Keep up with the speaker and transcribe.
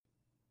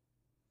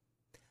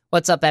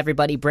What's up,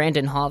 everybody?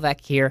 Brandon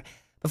Halvek here.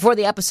 Before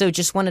the episode,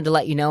 just wanted to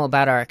let you know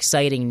about our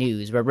exciting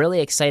news. We're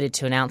really excited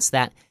to announce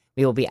that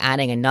we will be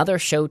adding another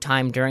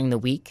showtime during the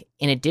week.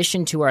 In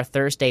addition to our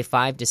Thursday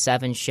 5 to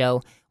 7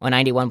 show on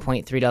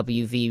 91.3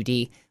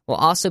 WVUD, we'll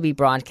also be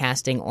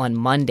broadcasting on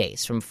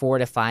Mondays from 4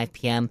 to 5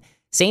 p.m.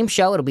 Same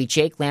show, it'll be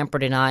Jake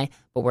Lampert and I,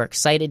 but we're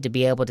excited to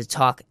be able to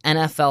talk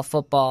NFL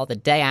football the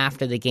day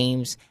after the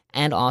games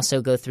and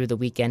also go through the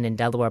weekend in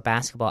Delaware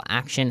basketball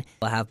action.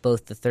 We'll have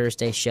both the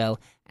Thursday show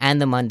and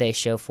the Monday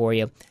show for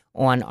you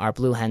on our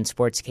Blue Hen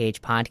Sports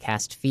Cage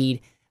podcast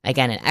feed.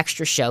 Again, an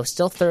extra show,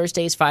 still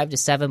Thursdays 5 to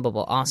 7, but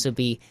we'll also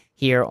be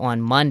here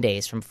on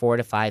Mondays from 4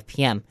 to 5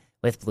 p.m.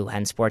 with Blue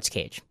Hen Sports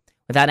Cage.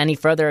 Without any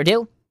further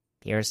ado,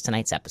 here's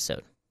tonight's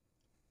episode.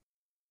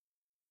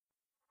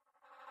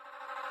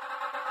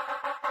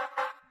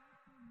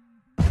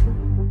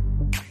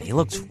 He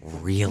looks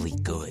really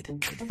good.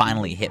 It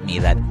finally hit me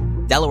that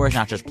Delaware's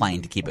not just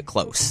playing to keep it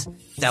close.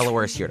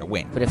 Delaware's here to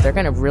win. But if they're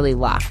going to really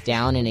lock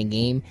down in a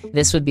game,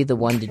 this would be the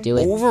one to do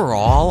it.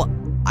 Overall,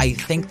 I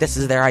think this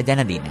is their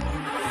identity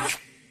now.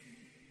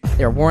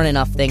 There weren't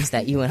enough things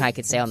that you and I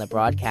could say on the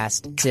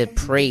broadcast to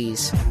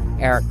praise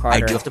Eric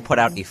Carter. I do have to put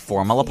out a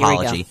formal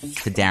apology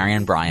to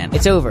Darian Bryant.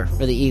 It's over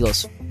for the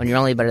Eagles. When you're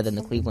only better than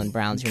the Cleveland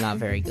Browns, you're not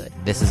very good.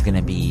 This is going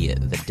to be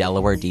the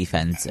Delaware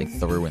defense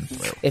through and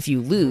through. If you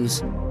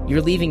lose,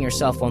 you're leaving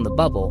yourself on the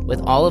bubble with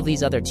all of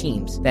these other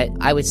teams that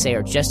I would say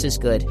are just as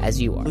good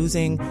as you are.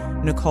 Losing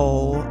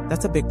Nicole,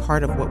 that's a big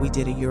part of what we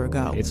did a year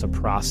ago. It's a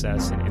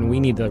process, and we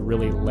need to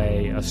really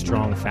lay a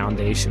strong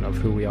foundation of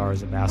who we are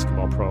as a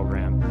basketball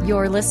program.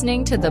 You're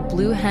listening to the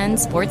Blue Hen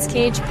Sports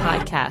Cage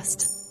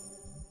podcast.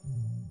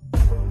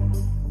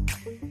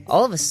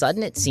 All of a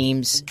sudden, it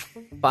seems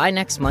by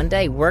next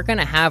Monday, we're going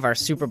to have our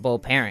Super Bowl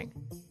pairing.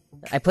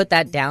 I put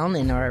that down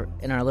in our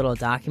little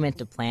document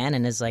to plan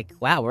and is like,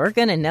 wow, we're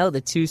going to know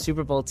the two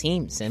Super Bowl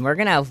teams, and we're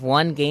going to have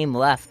one game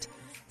left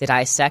to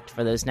dissect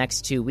for those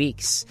next 2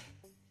 weeks.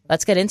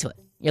 Let's get into it.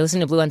 You're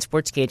listening to Blue Hen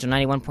Sports Cage on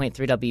 91.3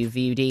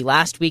 WVUD.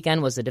 Last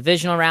weekend was the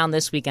divisional round.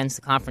 This weekend's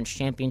the conference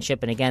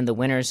championship. And again, the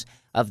winners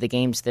of the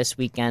games this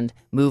weekend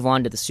move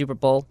on to the Super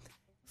Bowl.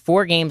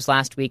 4 games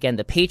last weekend.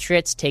 The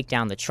Patriots take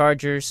down the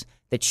Chargers.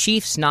 The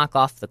Chiefs knock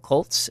off the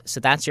Colts,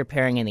 so that's your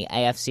pairing in the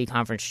AFC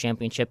Conference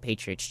Championship,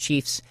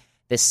 Patriots-Chiefs.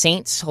 The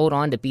Saints hold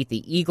on to beat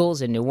the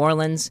Eagles in New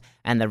Orleans,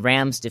 and the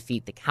Rams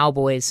defeat the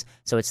Cowboys.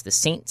 So it's the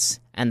Saints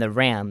and the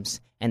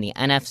Rams and the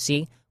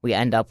NFC. We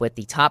end up with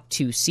the top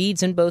 2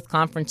 seeds in both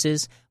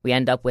conferences. We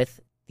end up with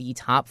the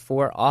top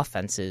 4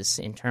 offenses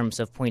in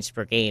terms of points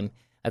per game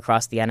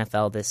across the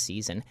NFL this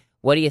season.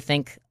 What do you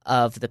think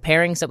of the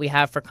pairings that we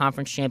have for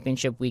Conference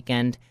Championship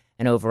weekend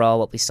and overall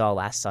what we saw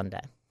last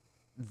Sunday?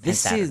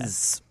 This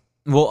is,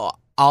 well,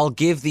 I'll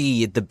give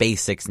the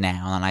basics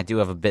now, and I do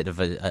have a bit of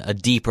a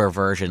deeper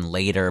version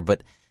later,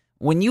 but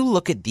when you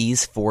look at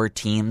these 4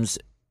 teams,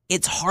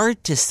 it's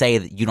hard to say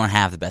that you don't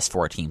have the best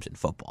 4 teams in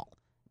football.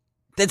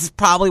 That's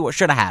probably what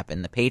should have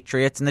happened. The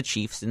Patriots and the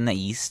Chiefs in the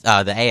East, the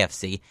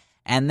AFC,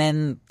 and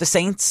then the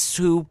Saints,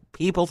 who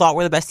people thought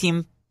were the best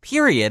team,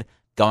 period,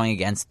 going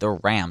against the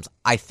Rams.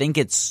 I think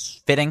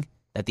it's fitting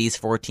that these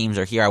 4 teams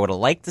are here. I would have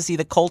liked to see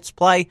the Colts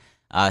play,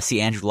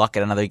 see Andrew Luck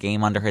get another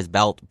game under his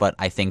belt, but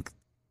I think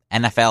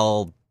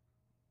NFL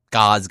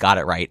gods got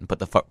it right and put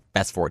the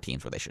best 4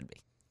 teams where they should be.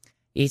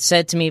 You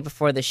said to me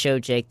before the show,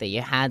 Jake, that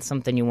you had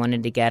something you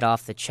wanted to get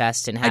off the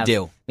chest and have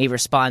me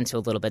respond to a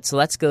little bit. So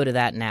let's go to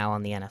that now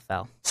on the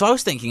NFL. So I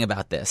was thinking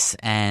about this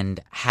and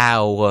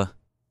how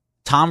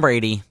Tom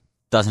Brady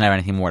doesn't have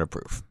anything more to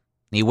prove.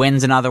 He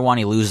wins another one,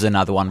 he loses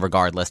another one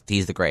regardless.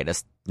 He's the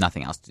greatest.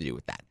 Nothing else to do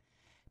with that.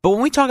 But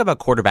when we talk about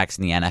quarterbacks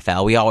in the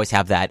NFL, we always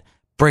have that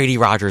Brady,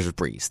 Rodgers,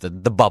 Brees,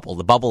 the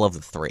bubble of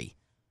the 3.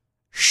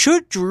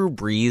 Should Drew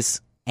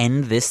Brees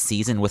end this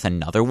season with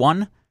another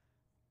one?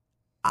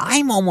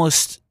 I'm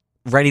almost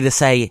ready to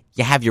say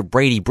you have your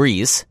Brady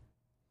Brees,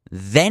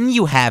 then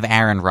you have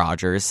Aaron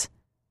Rodgers,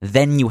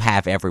 then you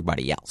have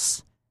everybody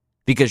else.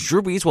 Because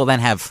Drew Brees will then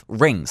have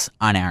rings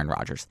on Aaron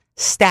Rodgers,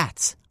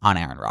 stats on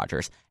Aaron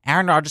Rodgers.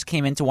 Aaron Rodgers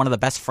came into one of the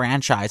best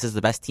franchises,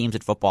 the best teams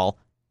in football,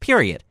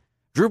 period.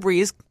 Drew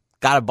Brees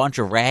got a bunch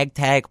of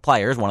ragtag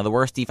players, one of the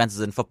worst defenses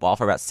in football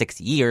for about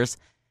 6 years,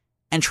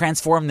 and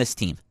transformed this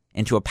team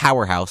into a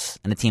powerhouse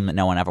and a team that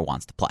no one ever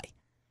wants to play.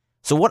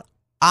 So what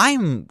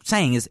I'm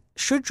saying is,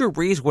 should Drew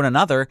Brees win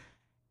another,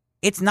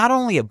 it's not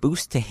only a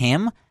boost to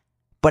him,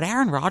 but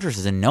Aaron Rodgers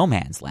is in no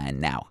man's land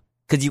now.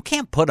 Because you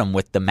can't put him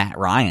with the Matt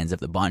Ryans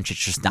of the bunch. It's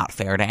just not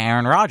fair to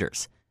Aaron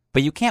Rodgers.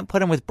 But you can't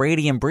put him with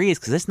Brady and Brees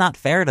because it's not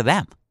fair to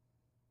them.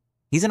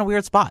 He's in a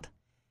weird spot.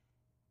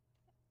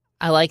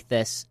 I like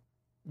this.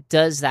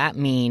 Does that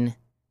mean,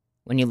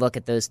 when you look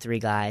at those 3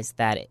 guys,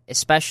 that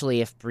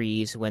especially if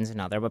Brees wins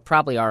another, but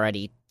probably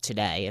already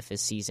today if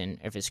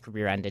his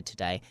career ended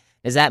today,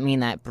 does that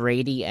mean that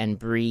Brady and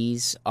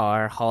Brees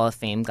are Hall of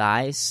Fame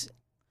guys?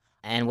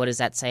 And what does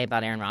that say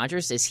about Aaron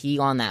Rodgers? Is he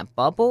on that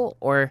bubble,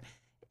 or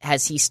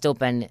has he still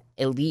been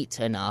elite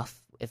enough,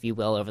 if you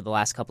will, over the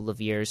last couple of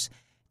years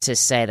to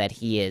say that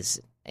he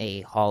is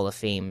a Hall of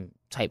Fame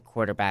type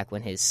quarterback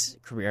when his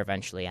career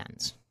eventually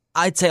ends?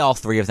 I'd say all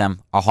three of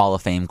them are Hall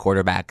of Fame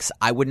quarterbacks.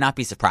 I would not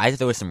be surprised if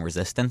there was some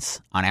resistance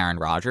on Aaron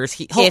Rodgers.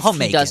 He'll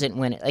make he doesn't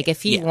win it. Like,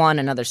 if he won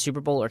another Super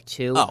Bowl or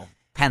two. Oh,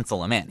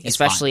 pencil him in. He's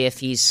especially fine. if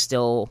he's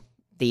still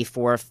the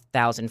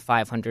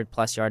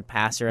 4,500-plus yard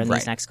passer in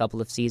these next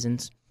couple of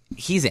seasons.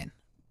 He's in.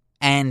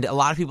 And a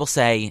lot of people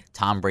say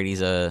Tom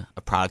Brady's a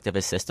product of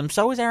his system.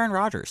 So is Aaron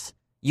Rodgers.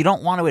 You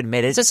don't want to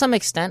admit it. To some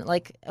extent,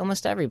 like,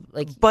 almost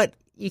but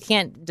you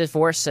can't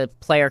divorce a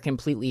player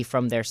completely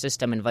from their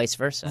system and vice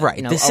versa. Right.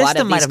 You know, The a lot of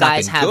system might these have not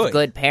guys been have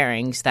good.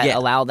 pairings that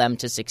allow them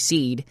to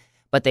succeed,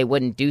 but they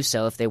wouldn't do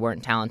so if they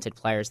weren't talented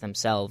players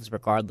themselves,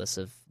 regardless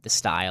of the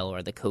style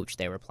or the coach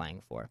they were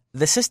playing for.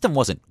 The system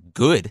wasn't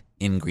good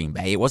in Green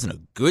Bay. It wasn't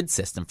a good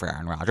system for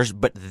Aaron Rodgers,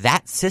 but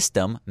that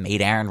system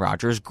made Aaron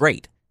Rodgers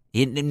great.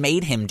 It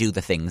made him do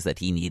the things that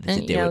he needed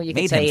to do. You know, It you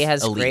made can say him he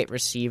has elite. great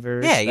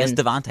receivers. Yeah, he has and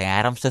Devontae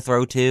Adams to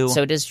throw to.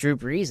 so does Drew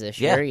Brees this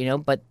year, you know,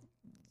 but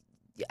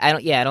I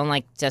don't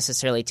like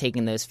necessarily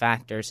taking those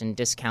factors and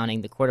discounting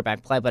the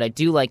quarterback play, but I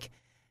do like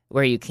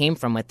where you came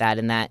from with that,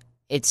 in that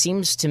it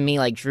seems to me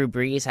like Drew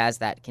Brees has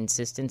that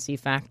consistency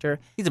factor.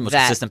 He's the most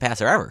consistent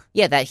passer ever.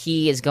 Yeah, that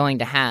he is going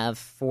to have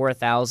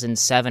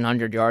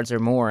 4,700 yards or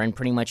more in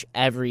pretty much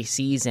every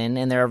season,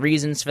 and there are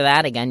reasons for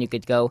that. Again, you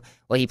could go,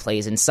 well, he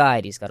plays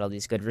inside. He's got all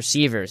these good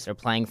receivers. They're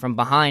playing from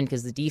behind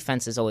because the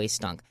defense has always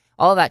stunk.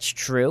 All of that's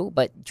true,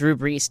 but Drew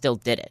Brees still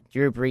did it.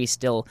 Drew Brees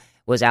still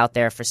was out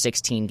there for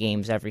 16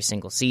 games every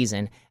single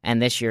season,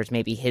 and this year is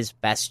maybe his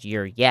best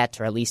year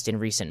yet, or at least in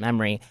recent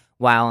memory,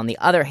 while on the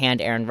other hand,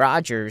 Aaron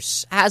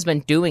Rodgers has been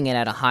doing it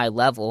at a high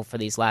level for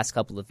these last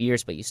couple of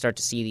years, but you start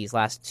to see these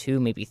last 2,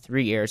 maybe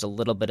 3 years, a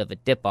little bit of a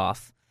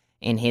dip-off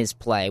in his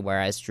play,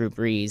 whereas Drew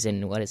Brees,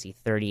 in,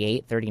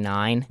 38,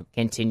 39,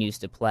 continues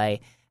to play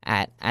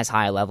at as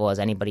high a level as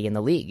anybody in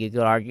the league. You could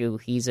argue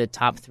he's a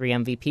top 3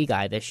 MVP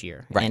guy this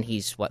year, and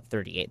he's,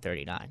 38,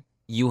 39.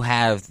 You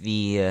have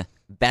the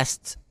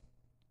best,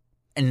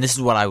 and this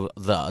is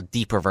the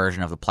deeper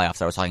version of the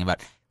playoffs I was talking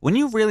about. When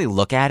you really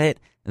look at it,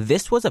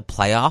 this was a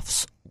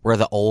playoffs where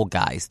the old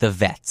guys, the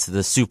vets, the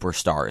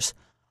superstars,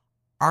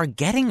 are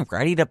getting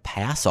ready to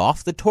pass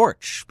off the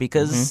torch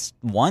because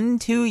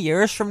 1-2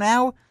 years from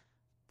now,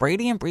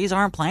 Brady and Brees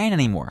aren't playing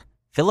anymore.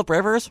 Phillip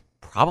Rivers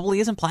probably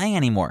isn't playing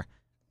anymore.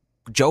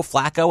 Joe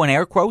Flacco, in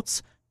air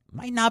quotes,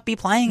 might not be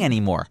playing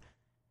anymore.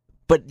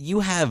 But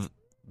you have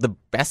the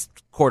best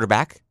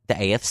quarterback the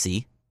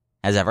AFC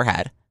has ever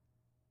had,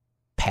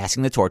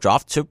 passing the torch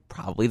off to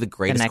probably the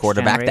greatest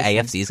quarterback generation.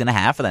 the AFC is going to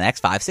have for the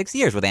next 5-6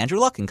 years with Andrew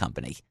Luck and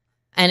company.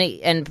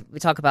 And we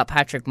talk about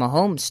Patrick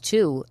Mahomes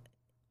too.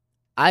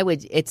 I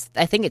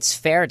think it's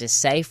fair to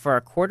say, for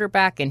a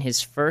quarterback in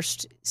his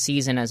first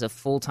season as a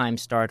full-time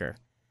starter,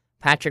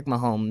 Patrick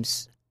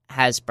Mahomes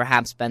has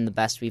perhaps been the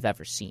best we've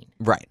ever seen.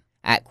 Right.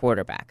 At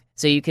quarterback.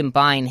 So you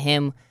combine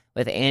him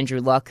with Andrew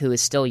Luck, who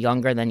is still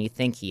younger than you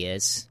think he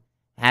is,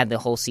 had the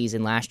whole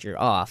season last year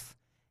off.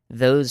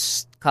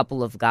 Those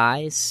couple of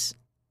guys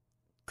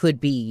could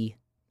be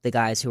the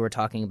guys who we're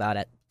talking about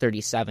at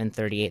 37,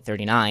 38,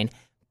 39,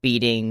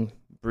 beating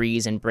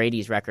Brees and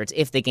Brady's records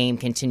if the game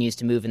continues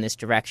to move in this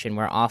direction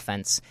where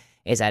offense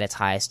is at its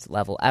highest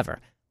level ever.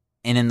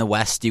 And in the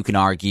West, you can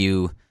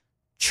argue,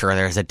 sure,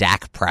 there's a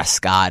Dak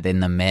Prescott in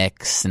the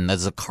mix, and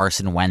there's a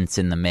Carson Wentz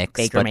in the mix.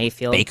 Baker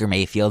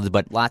Mayfield.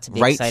 But lots to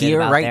be right excited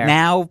here, about right there.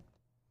 now,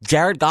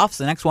 Jared Goff's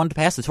the next one to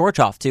pass the torch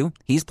off to.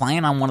 He's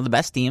playing on one of the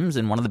best teams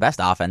and one of the best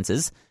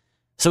offenses.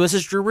 So this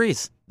is Drew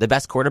Brees, the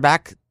best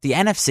quarterback the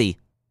NFC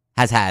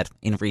has had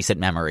in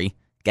recent memory,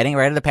 getting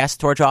ready to pass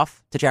the torch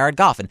off to Jared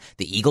Goff. And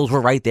the Eagles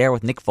were right there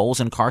with Nick Foles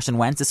and Carson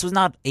Wentz. This was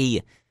not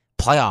a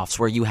playoffs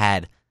where you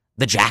had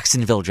the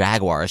Jacksonville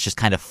Jaguars just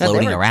kind of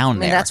floating around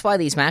there. That's why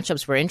these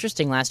matchups were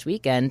interesting last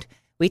weekend.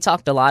 We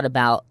talked a lot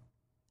about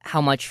how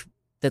much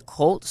the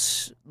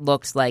Colts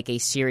looked like a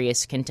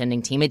serious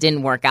contending team. It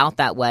didn't work out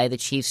that way. The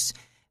Chiefs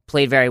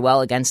played very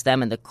well against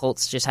them, and the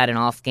Colts just had an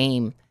off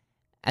game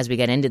as we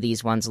get into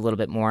these ones a little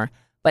bit more.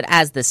 But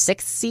as the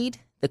 6th seed,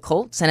 the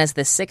Colts, and as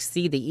the 6th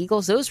seed, the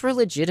Eagles, those were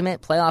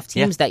legitimate playoff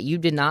teams that you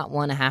did not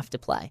want to have to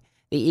play.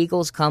 The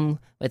Eagles come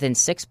within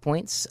 6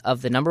 points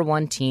of the number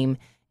 1 team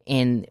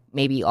in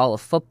maybe all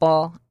of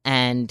football,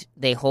 and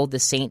they hold the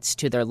Saints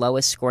to their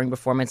lowest scoring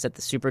performance at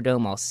the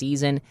Superdome all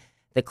season.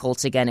 The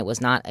Colts, again, it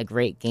was not a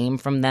great game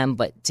from them,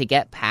 but to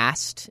get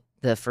past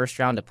the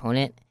first-round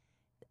opponent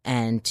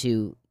and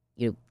to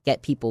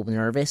get people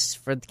nervous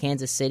for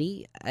Kansas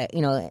City,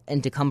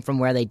 and to come from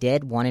where they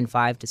did,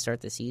 1-5 to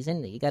start the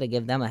season, you got to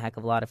give them a heck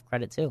of a lot of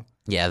credit too.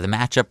 Yeah, the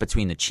matchup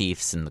between the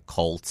Chiefs and the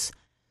Colts.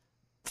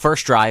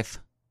 First drive,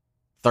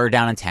 3rd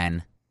down and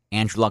 10.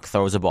 Andrew Luck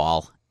throws a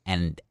ball,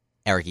 and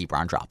Eric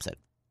Ebron drops it.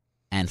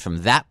 And from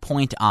that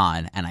point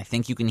on, and I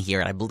think you can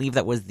hear it, I believe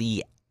that was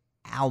the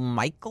Al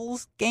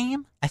Michaels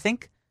game, I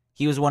think.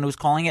 He was the one who was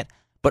calling it.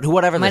 But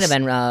whatever might have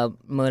been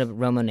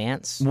Romo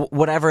Nance.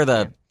 Whatever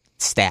the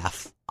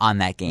staff on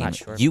that game,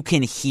 sure. You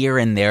can hear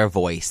in their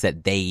voice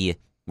that they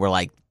were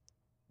like,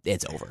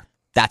 it's over.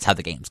 That's how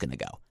the game's going to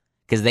go.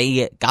 Because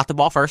they got the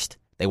ball first.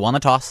 They won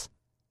the toss.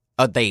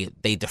 They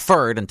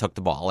deferred and took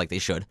the ball like they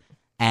should.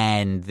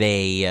 And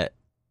they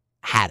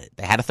had it.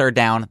 They had a third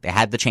down. They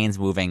had the chains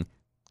moving,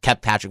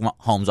 kept Patrick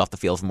Mahomes off the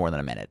field for more than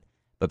a minute.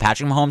 But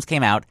Patrick Mahomes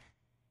came out.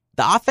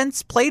 The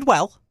offense played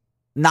well.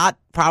 Not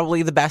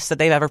probably the best that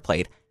they've ever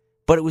played,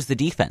 but it was the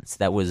defense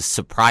that was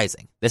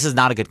surprising. This is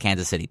not a good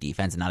Kansas City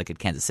defense and not a good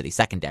Kansas City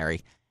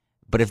secondary.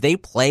 But if they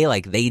play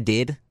like they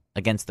did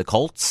against the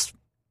Colts,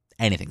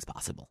 anything's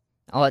possible.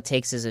 All it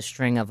takes is a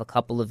string of a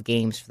couple of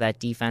games for that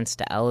defense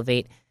to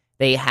elevate.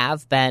 They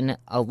have been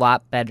a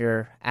lot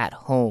better at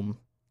home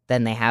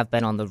than they have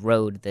been on the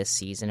road this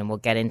season, and we'll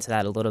get into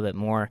that a little bit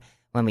more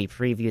when we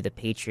preview the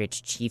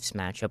Patriots-Chiefs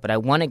matchup. But I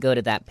want to go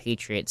to that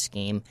Patriots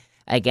game.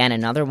 Again,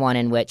 another one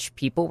in which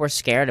people were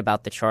scared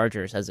about the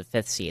Chargers as a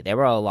fifth seed. There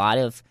were a lot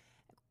of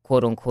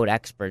quote-unquote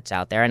experts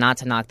out there, and not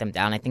to knock them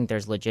down. I think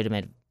there's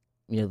legitimate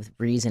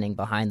reasoning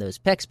behind those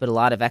picks, but a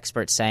lot of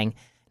experts saying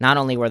not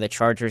only were the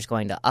Chargers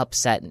going to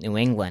upset New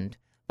England,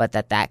 but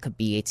that could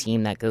be a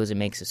team that goes and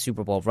makes a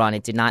Super Bowl run.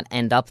 It did not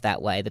end up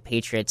that way. The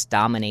Patriots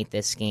dominate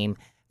this game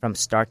from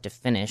start to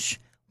finish.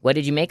 What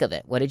did you make of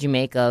it? What did you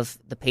make of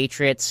the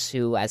Patriots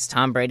who, as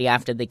Tom Brady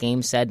after the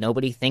game said,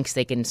 nobody thinks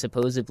they can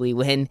supposedly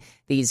win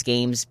these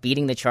games,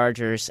 beating the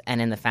Chargers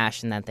and in the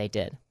fashion that they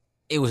did?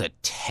 It was a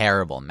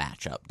terrible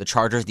matchup. The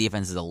Chargers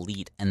defense is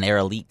elite, and they're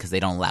elite because they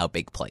don't allow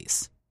big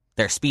plays.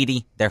 They're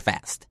speedy, they're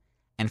fast.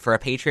 And for a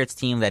Patriots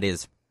team that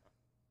is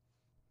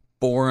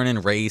born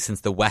and raised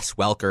since the Wes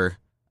Welker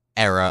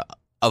era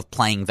of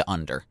playing the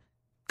under,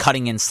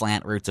 cutting in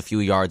slant routes a few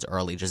yards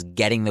early, just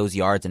getting those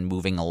yards and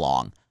moving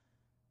along,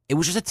 it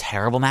was just a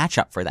terrible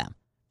matchup for them.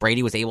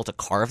 Brady was able to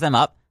carve them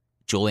up.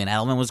 Julian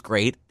Edelman was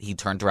great. He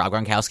turned to Rob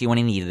Gronkowski when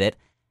he needed it.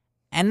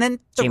 And then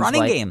the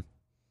running game.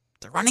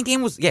 The running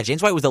game was,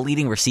 James White was the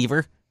leading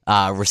receiver,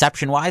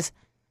 reception-wise.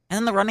 And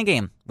then the running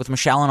game with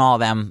Michelle and all of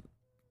them,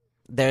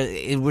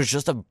 it was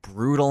just a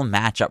brutal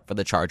matchup for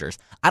the Chargers.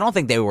 I don't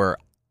think they were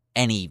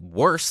any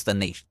worse than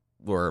they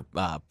were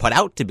put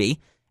out to be.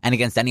 And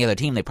against any other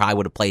team, they probably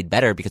would have played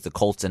better because the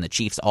Colts and the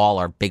Chiefs all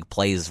are big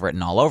plays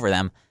written all over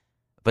them.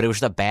 But it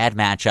was just a bad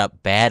matchup,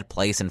 bad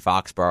place in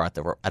Foxborough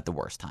at the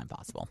worst time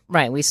possible.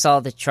 Right. We saw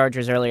the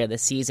Chargers earlier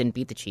this season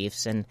beat the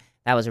Chiefs, and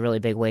that was a really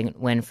big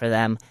win for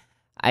them.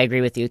 I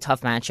agree with you.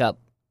 Tough matchup.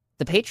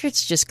 The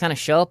Patriots just kind of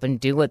show up and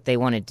do what they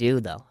want to do,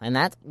 though. And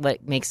that's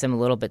what makes them a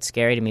little bit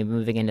scary to me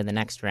moving into the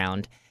next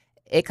round.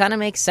 It kind of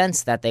makes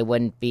sense that they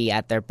wouldn't be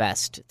at their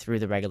best through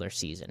the regular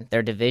season.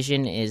 Their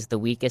division is the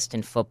weakest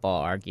in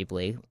football,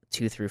 arguably,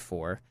 2 through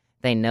 4.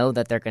 They know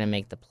that they're going to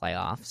make the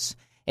playoffs.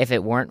 If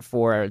it weren't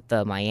for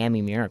the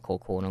Miami Miracle,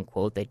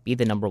 quote-unquote, they'd be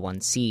the number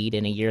 1 seed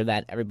in a year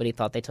that everybody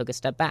thought they took a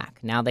step back.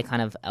 Now they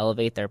kind of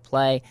elevate their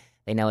play.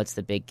 They know it's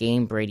the big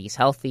game. Brady's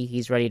healthy.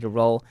 He's ready to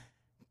roll.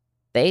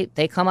 They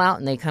come out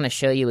and they kind of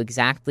show you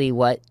exactly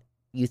what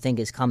you think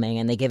is coming,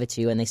 and they give it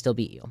to you, and they still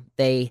beat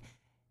you.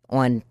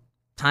 On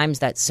times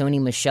that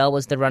Sony Michel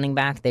was the running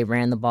back, they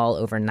ran the ball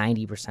over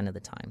 90% of the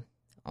time.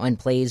 On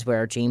plays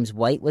where James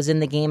White was in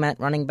the game at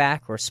running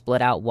back or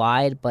split out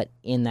wide, but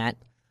in that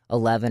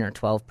 11 or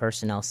 12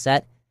 personnel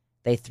set,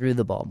 they threw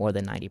the ball more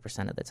than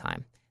 90% of the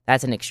time.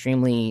 That's an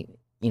extremely,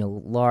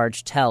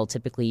 large tell.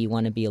 Typically, you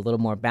want to be a little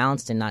more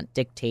balanced and not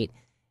dictate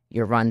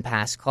your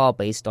run-pass call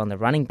based on the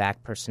running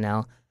back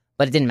personnel.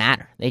 But it didn't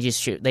matter. They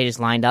just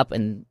lined up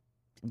and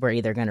were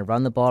either going to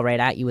run the ball right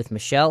at you with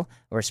Michel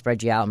or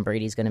spread you out, and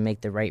Brady's going to make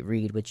the right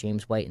read with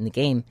James White in the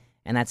game.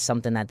 And that's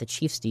something that the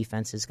Chiefs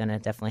defense is going to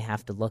definitely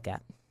have to look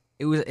at.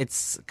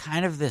 It's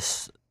kind of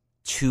this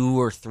 2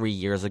 or 3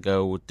 years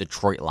ago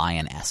Detroit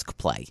Lion-esque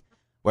play,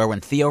 where when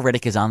Theo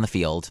Riddick is on the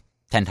field,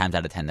 10 times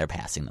out of 10 they're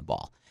passing the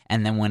ball.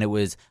 And then when it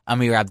was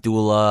Amir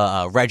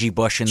Abdullah, Reggie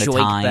Bush in the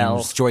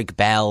times, Joik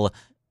Bell,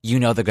 they're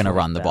going to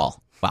run the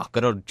ball. Wow,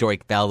 good old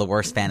Joik Bell, the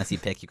worst fantasy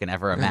pick you can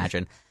ever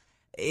imagine.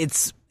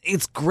 It's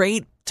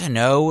great to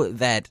know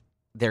that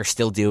they're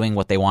still doing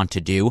what they want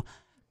to do,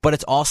 but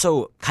it's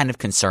also kind of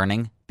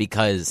concerning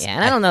because... Yeah,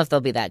 and I don't know if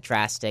they'll be that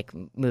drastic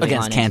moving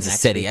against on Kansas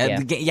City.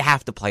 Week, You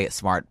have to play it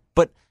smart.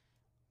 But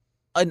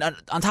on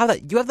top of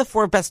that, you have the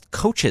 4 best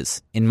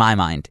coaches, in my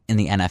mind, in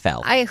the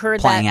NFL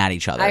playing at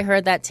each other. I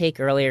heard that take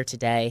earlier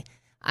today.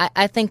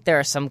 I think there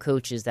are some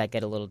coaches that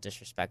get a little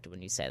disrespected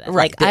when you say that.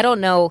 Right. I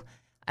don't know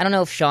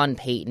if Sean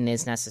Payton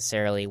is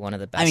necessarily one of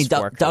the best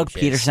coaches. Doug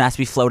Peterson has to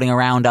be floating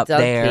around up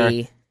there.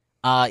 P.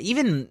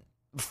 Even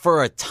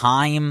for a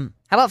time...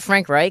 How about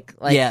Frank Reich?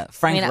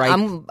 Frank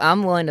Reich.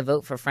 I'm willing to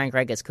vote for Frank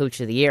Reich as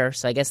Coach of the Year,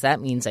 so I guess that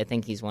means I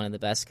think he's one of the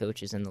best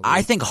coaches in the league.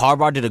 I think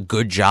Harbaugh did a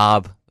good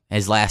job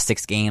his last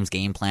 6 games,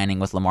 game planning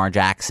with Lamar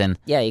Jackson.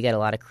 Yeah, you get a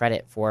lot of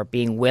credit for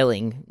being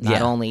willing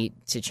not only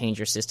to change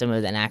your system,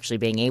 but then actually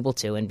being able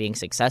to and being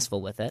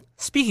successful with it.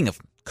 Speaking of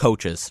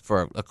coaches,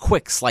 for a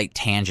quick slight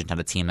tangent on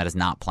a team that is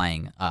not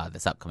playing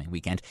this upcoming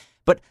weekend,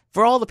 but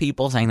for all the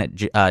people saying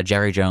that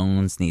Jerry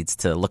Jones needs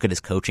to look at his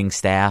coaching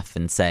staff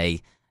and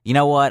say, you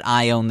know what,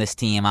 I own this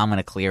team, I'm going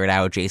to clear it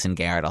out, Jason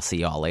Garrett, I'll see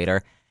you all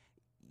later.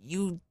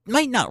 You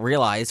might not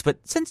realize, but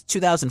since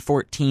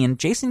 2014,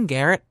 Jason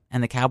Garrett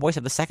and the Cowboys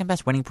have the second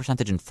best winning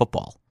percentage in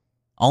football,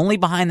 only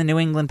behind the New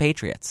England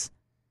Patriots.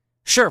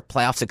 Sure,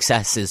 playoff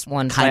success is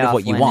kind of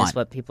what you want. Is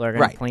what people are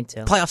going to point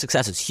to. Playoff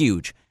success is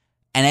huge,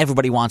 and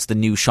everybody wants the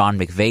new Sean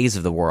McVays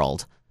of the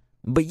world.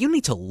 But you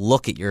need to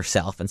look at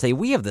yourself and say,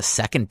 we have the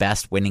second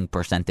best winning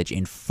percentage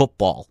in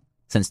football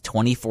since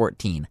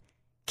 2014.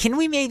 Can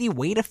we maybe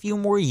wait a few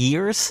more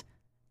years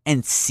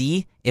and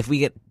see if we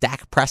get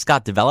Dak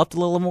Prescott developed a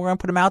little more and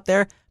put him out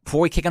there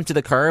before we kick him to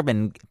the curb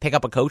and pick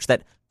up a coach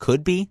that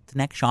could be the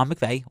next Sean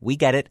McVay? We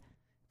get it,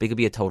 but he could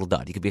be a total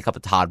dud. He could be a couple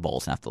of Todd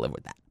Bowles and have to live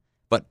with that.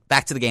 But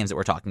back to the games that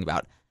we're talking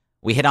about.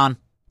 We hit on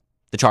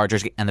the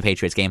Chargers and the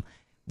Patriots game,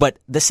 but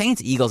the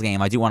Saints-Eagles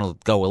game I do want to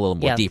go a little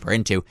more deeper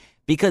into,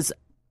 because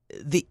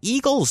the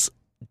Eagles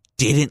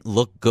didn't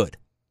look good.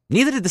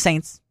 Neither did the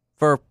Saints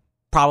for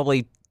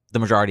probably the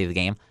majority of the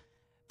game.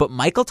 But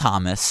Michael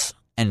Thomas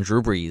and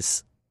Drew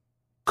Brees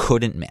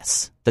couldn't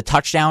miss. The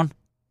touchdown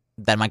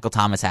that Michael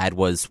Thomas had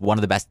was one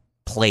of the best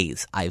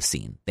plays I've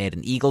seen. They had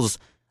an Eagles,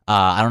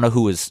 I don't know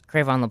who was...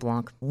 Crevon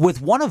LeBlanc.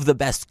 With one of the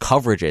best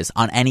coverages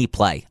on any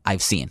play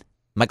I've seen.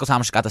 Michael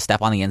Thomas got to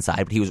step on the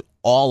inside, but he was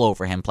all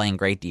over him playing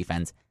great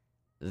defense.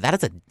 That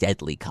is a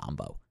deadly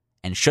combo.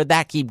 And should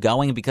that keep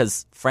going?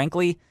 Because,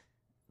 frankly,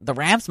 the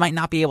Rams might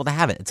not be able to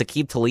have it. It's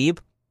Aqib Talib,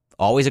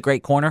 always a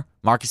great corner.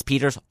 Marcus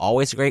Peters,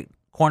 always a great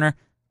corner.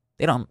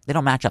 They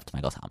don't match up to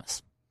Michael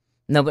Thomas.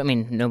 No, but I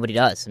mean, nobody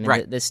does. I mean,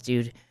 right. This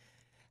dude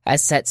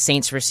has set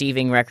Saints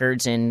receiving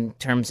records in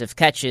terms of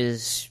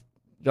catches,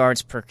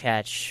 yards per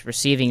catch,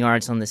 receiving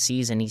yards on the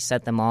season. He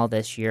set them all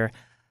this year.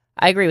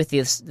 I agree with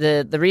you.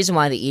 The reason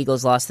why the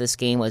Eagles lost this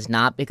game was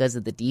not because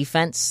of the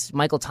defense.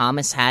 Michael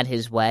Thomas had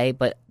his way,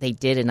 but they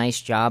did a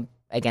nice job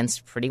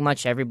against pretty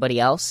much everybody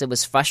else. It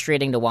was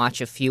frustrating to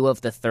watch a few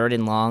of the 3rd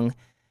and long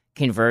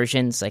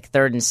conversions, like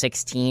 3rd and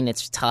 16.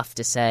 It's tough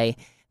to say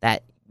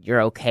that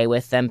you're okay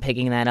with them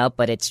picking that up,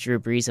 but it's Drew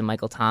Brees and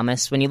Michael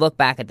Thomas. When you look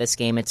back at this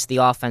game, it's the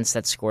offense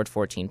that scored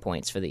 14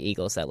 points for the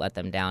Eagles that let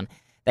them down.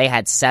 They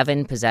had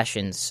 7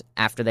 possessions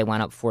after they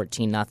went up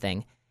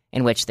 14-0,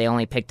 in which they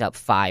only picked up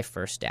 5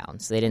 first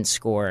downs. They didn't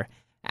score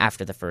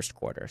after the first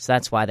quarter. So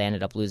that's why they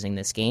ended up losing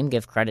this game.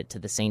 Give credit to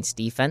the Saints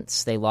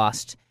defense. They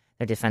lost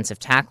their defensive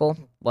tackle,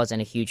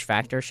 wasn't a huge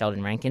factor,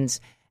 Sheldon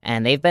Rankins,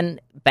 and they've been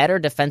better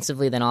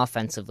defensively than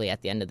offensively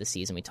at the end of the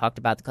season. We talked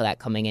about that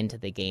coming into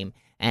the game.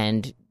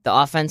 And the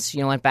offense,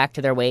 went back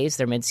to their ways,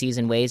 their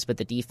midseason ways, but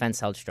the defense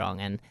held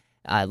strong. And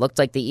it looked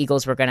like the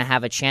Eagles were going to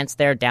have a chance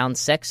there, down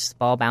 6.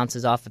 Ball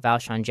bounces off of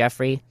Alshon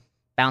Jeffrey.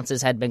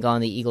 Bounces had been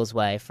going the Eagles'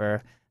 way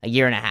for a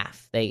year and a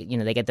half. They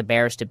get the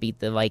Bears to beat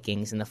the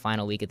Vikings in the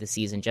final week of the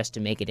season just to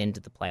make it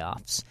into the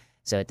playoffs.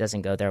 So it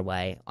doesn't go their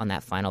way on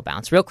that final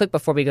bounce. Real quick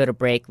before we go to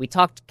break, we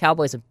talked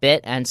Cowboys a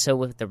bit, and so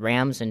with the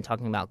Rams and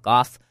talking about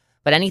Goff.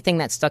 But anything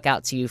that stuck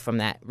out to you from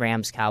that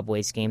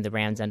Rams-Cowboys game, the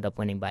Rams end up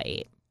winning by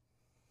 8.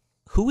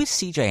 Who is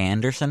C.J.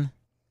 Anderson,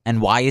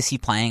 and why is he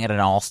playing at an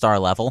all-star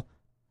level?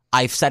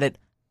 I've said it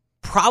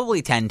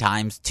probably 10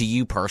 times to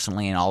you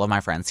personally and all of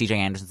my friends. C.J.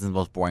 Anderson's the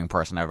most boring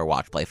person I've ever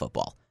watched play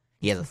football.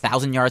 He has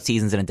 1,000-yard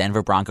seasons in a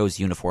Denver Broncos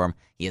uniform.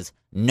 He is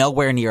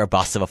nowhere near a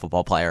bust of a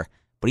football player,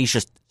 but he's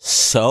just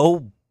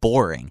so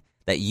boring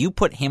that you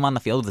put him on the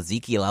field with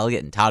Ezekiel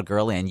Elliott and Todd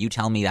Gurley, and you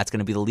tell me that's going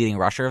to be the leading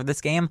rusher of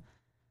this game?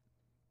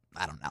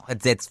 I don't know.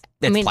 It's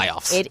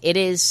playoffs.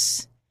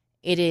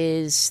 It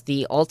is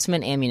the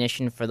ultimate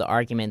ammunition for the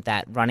argument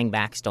that running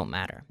backs don't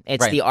matter.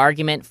 It's right. The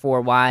argument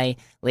for why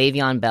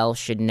Le'Veon Bell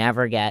should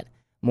never get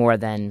more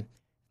than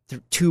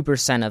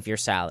 2% of your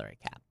salary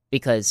cap.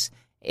 Because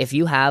if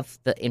you have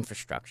the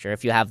infrastructure,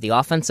 if you have the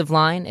offensive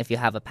line, if you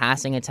have a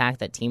passing attack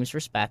that teams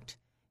respect,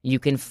 you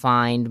can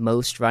find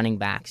most running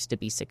backs to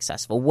be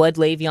successful. Would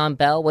Le'Veon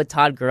Bell, would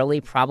Todd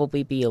Gurley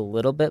probably be a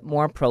little bit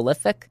more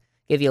prolific,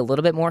 give you a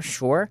little bit more?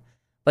 Sure.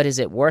 But is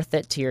it worth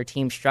it to your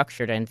team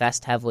structure to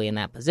invest heavily in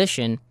that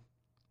position?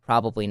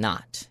 Probably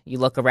not. You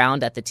look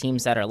around at the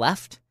teams that are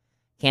left.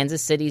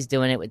 Kansas City's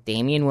doing it with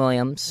Damian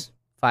Williams,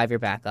 5-year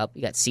backup.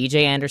 You got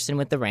C.J. Anderson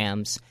with the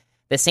Rams.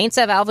 The Saints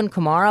have Alvin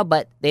Kamara,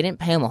 but they didn't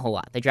pay him a whole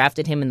lot. They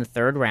drafted him in the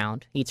 3rd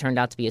round. He turned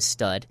out to be a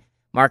stud.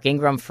 Mark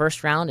Ingram,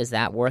 1st round. Is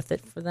that worth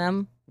it for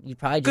them? You'd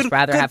probably just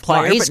rather have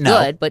player. He's but no.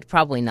 good, but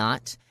probably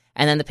not.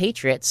 And then the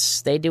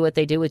Patriots, they do what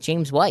they do with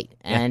James White.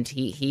 And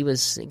he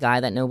was a guy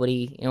that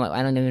nobody,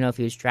 I don't even know if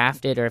he was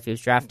drafted or if he was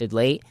drafted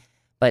late,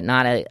 but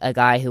not a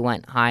guy who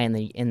went high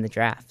in the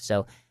draft.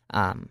 So,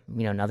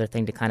 another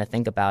thing to kind of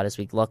think about as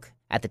we look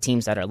at the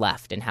teams that are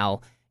left and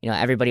how,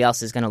 everybody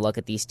else is going to look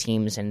at these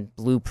teams and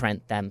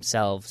blueprint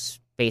themselves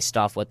based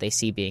off what they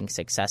see being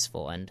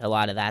successful. And a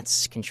lot of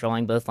that's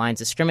controlling both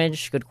lines of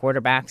scrimmage, good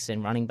quarterbacks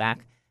and running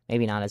back,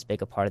 maybe not as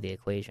big a part of the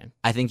equation.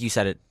 I think you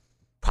said it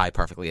probably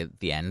perfectly at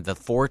the end. The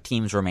 4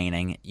 teams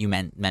remaining, you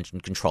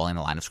mentioned controlling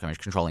the line of scrimmage,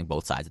 controlling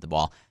both sides of the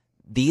ball.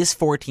 These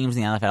 4 teams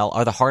in the NFL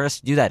are the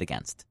hardest to do that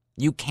against.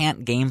 You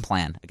can't game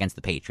plan against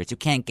the Patriots. You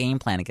can't game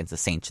plan against the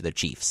Saints or the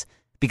Chiefs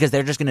because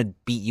they're just going to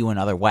beat you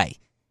another way.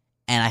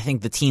 And I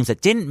think the teams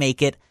that didn't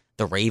make it,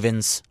 the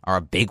Ravens are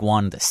a big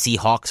one. The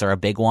Seahawks are a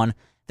big one.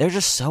 They're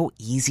just so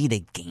easy to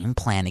game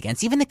plan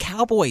against. Even the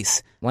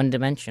Cowboys.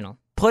 One-dimensional.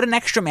 Put an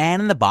extra man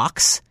in the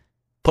box.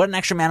 Put an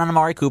extra man on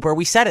Amari Cooper.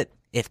 We said it.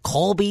 If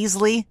Cole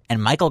Beasley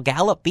and Michael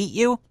Gallup beat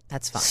you,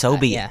 that's fine. So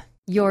be it.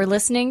 You're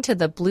listening to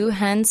the Blue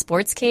Hen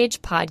Sports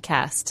Cage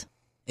podcast.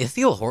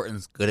 Ithiel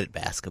Horton's good at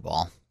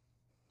basketball.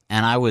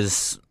 And I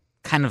was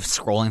kind of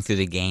scrolling through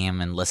the game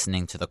and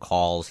listening to the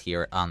calls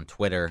here on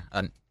Twitter.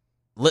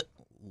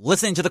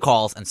 Listening to the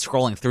calls and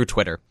scrolling through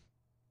Twitter.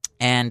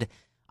 And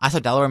I saw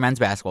Delaware men's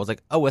basketball. I was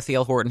like, oh,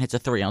 Ithiel Horton hits a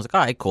three. And I was like,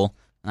 all right, cool.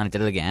 And then I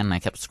did it again, and I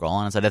kept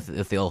scrolling. And said,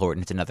 Ithiel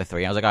Horton hits another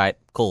three. I was like, all right,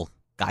 cool.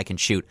 Guy can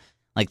shoot.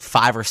 Like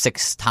 5 or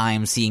 6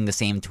 times seeing the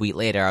same tweet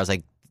later, I was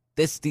like,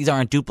 these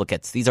aren't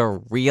duplicates. These are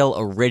real,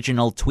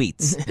 original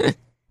tweets.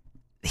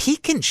 He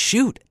can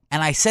shoot.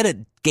 And I said it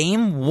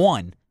game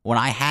 1 when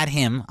I had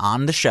him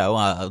on the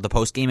show, the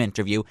post-game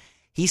interview.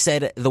 He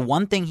said the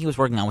one thing he was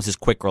working on was his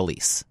quick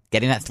release,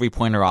 getting that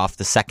three-pointer off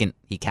the second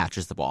he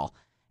catches the ball.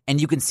 And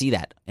you can see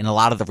that in a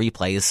lot of the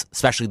replays,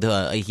 especially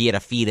he had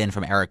a feed in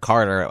from Eric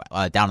Carter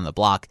down in the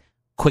block.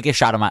 Quickest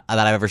shot that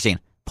I've ever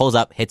seen. Pulls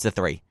up, hits a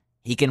three.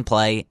 He can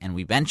play, and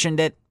we mentioned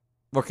it.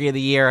 Rookie of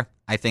the year.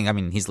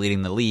 He's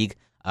leading the league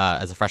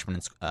as a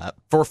freshman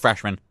for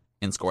freshmen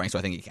in scoring, so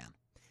I think he can.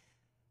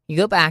 You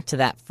go back to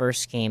that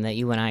first game that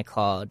you and I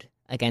called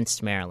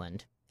against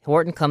Maryland.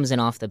 Horton comes in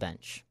off the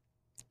bench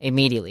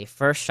immediately.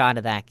 First shot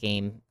of that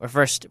game, or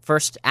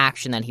first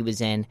action that he was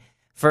in,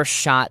 first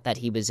shot that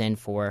he was in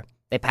for.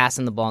 They pass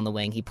him the ball in the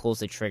wing. He pulls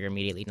the trigger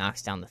immediately,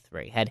 knocks down the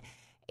three. Had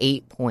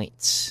 8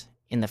 points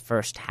in the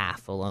first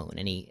half alone.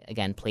 And he,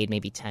 again, played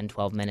maybe 10,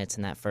 12 minutes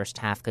in that first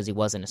half because he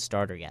wasn't a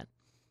starter yet.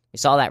 We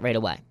saw that right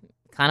away.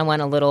 Kind of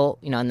went a little,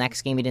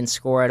 next game he didn't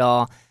score at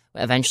all.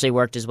 Eventually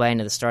worked his way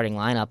into the starting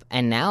lineup.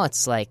 And now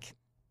it's like,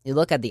 you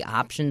look at the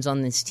options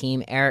on this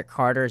team. Eric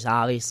Carter's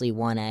obviously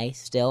 1A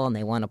still, and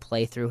they want to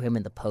play through him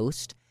in the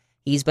post.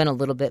 He's been a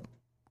little bit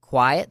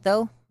quiet,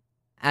 though,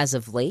 as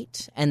of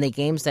late. And the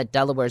games that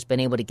Delaware's been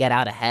able to get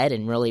out ahead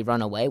and really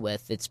run away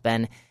with, it's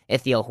been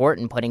Ithiel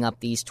Horton putting up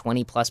these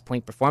 20-plus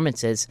point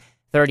performances,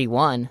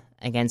 31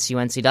 against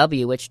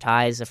UNCW, which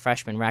ties a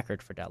freshman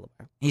record for Delaware.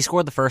 He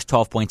scored the first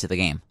 12 points of the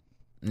game.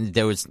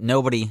 There was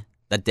nobody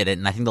that did it,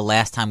 and I think the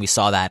last time we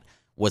saw that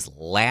was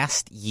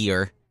last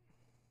year.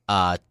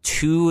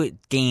 2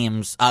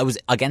 games. It was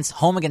against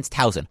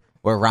Towson,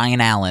 where Ryan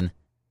Allen,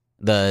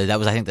 that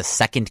was I think the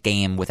second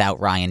game without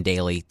Ryan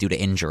Daly due to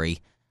injury,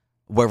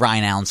 where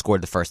Ryan Allen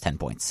scored the first 10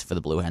 points for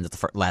the Blue Hens. It's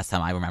the last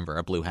time I remember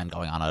a Blue Hen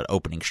going on an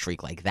opening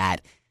streak like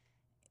that.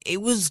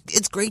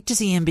 It's great to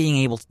see him being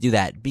able to do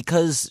that,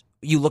 because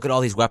you look at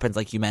all these weapons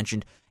like you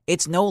mentioned.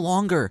 It's no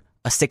longer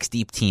a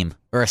 6-deep team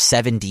or a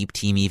 7-deep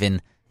team even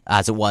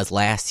as it was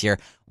last year.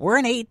 We're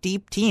an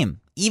 8-deep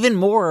team. Even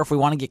more if we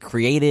want to get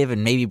creative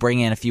and maybe bring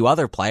in a few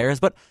other players.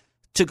 But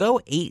to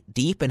go 8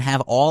 deep and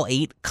have all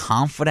 8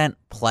 confident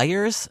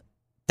players,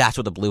 that's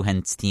what the Blue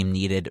Hens team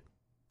needed.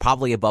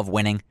 Probably above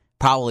winning,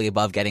 probably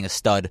above getting a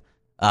stud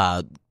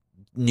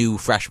new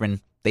freshman.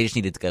 They just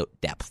needed to go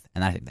depth,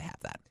 and I think they have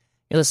that.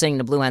 You're listening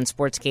to Blue Hen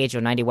Sports Cage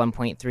on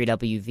 91.3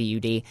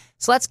 WVUD.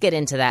 So let's get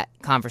into that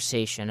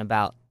conversation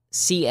about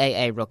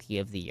CAA Rookie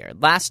of the Year.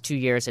 Last 2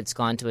 years, it's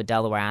gone to a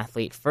Delaware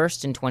athlete.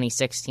 First in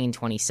 2016,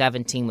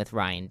 2017 with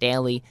Ryan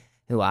Daly,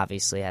 who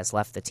obviously has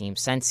left the team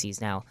since.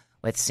 He's now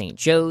with St.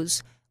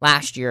 Joe's.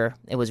 Last year,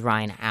 it was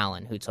Ryan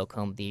Allen who took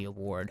home the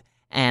award.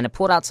 And I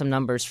pulled out some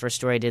numbers for a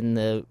story I did in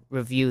the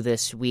review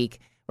this week.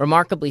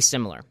 Remarkably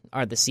similar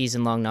are the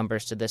season-long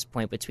numbers to this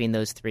point between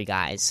those 3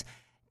 guys.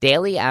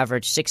 Daly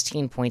averaged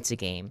 16 points a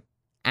game.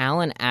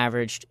 Allen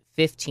averaged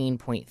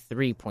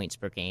 15.3 points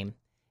per game.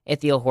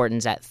 Ithiel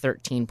Horton's at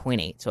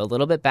 13.8, so a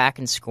little bit back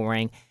in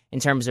scoring. In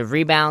terms of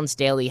rebounds,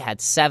 Daly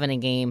had 7 a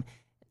game,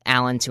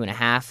 Allen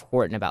 2.5,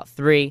 Horton about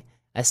 3.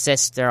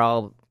 Assists, they're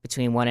all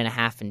between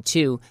 1.5 and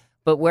 2.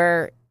 But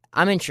what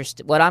I'm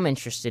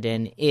interested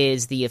in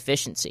is the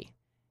efficiency.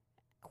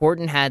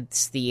 Horton had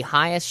the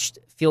highest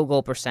field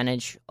goal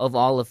percentage of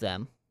all of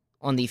them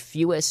on the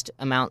fewest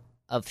amount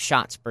of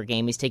shots per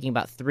game. He's taking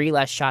about 3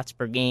 less shots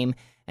per game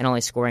and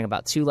only scoring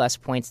about 2 less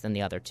points than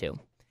the other 2.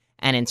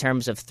 And in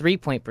terms of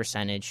 3-point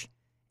percentage,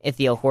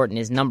 Ithiel Horton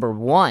is number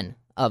 1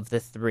 of the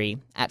 3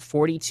 at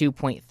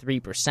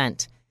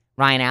 42.3%.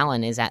 Ryan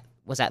Allen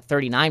was at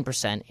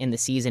 39% in the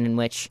season in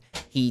which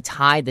he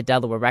tied the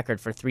Delaware record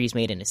for threes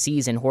made in a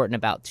season. Horton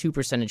about 2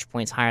 percentage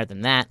points higher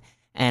than that,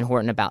 and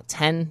Horton about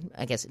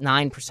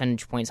 9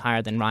 percentage points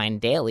higher than Ryan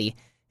Daly,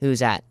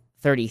 who's at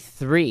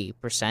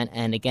 33%.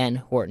 And again,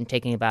 Horton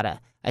taking about a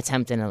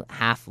attempt and a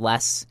half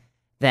less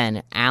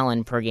than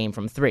Allen per game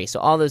from 3. So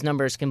all those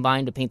numbers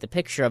combine to paint the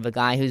picture of a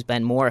guy who's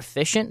been more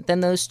efficient than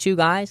those 2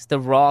 guys. The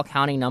raw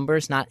counting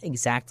numbers not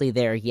exactly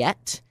there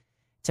yet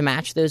to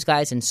match those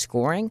guys in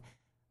scoring.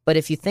 But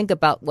if you think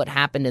about what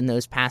happened in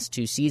those past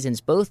 2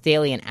 seasons, both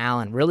Daly and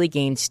Allen really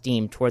gained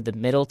steam toward the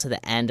middle to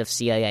the end of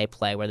CAA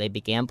play, where they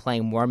began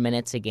playing more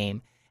minutes a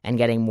game and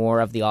getting more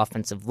of the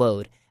offensive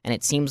load. And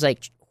it seems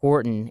like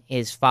Horton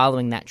is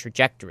following that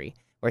trajectory,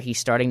 where he's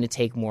starting to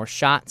take more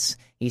shots,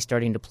 he's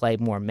starting to play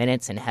more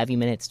minutes and heavy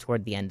minutes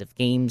toward the end of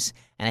games,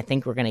 and I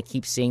think we're going to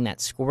keep seeing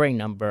that scoring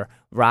number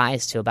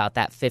rise to about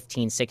that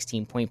 15,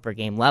 16 point per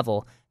game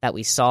level that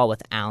we saw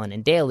with Allen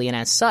and Daly, and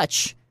as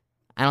such,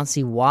 I don't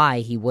see why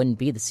he wouldn't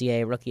be the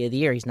CAA Rookie of the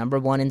Year. He's number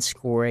 1 in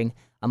scoring,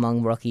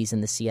 among rookies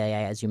in the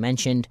CAA, as you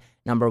mentioned.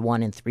 Number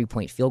 1 in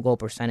three-point field goal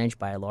percentage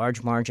by a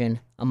large margin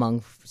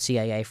among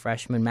CAA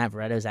freshmen. Matt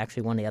Veretto is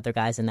actually one of the other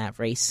guys in that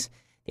race,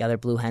 the other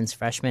Blue Hens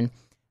freshman.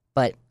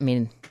 But, I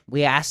mean,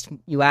 you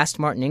asked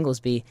Martin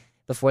Inglesby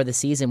before the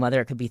season whether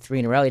it could be 3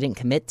 in a row. He didn't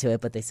commit to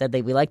it, but they said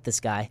we like this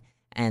guy.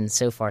 And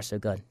so far, so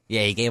good.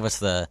 Yeah, he gave us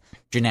the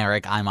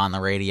generic I'm on the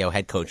radio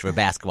head coach of a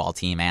basketball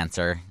team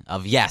answer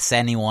of, yes,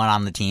 anyone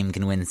on the team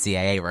can win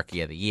CAA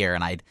Rookie of the Year,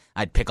 and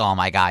I'd pick all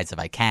my guys if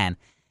I can.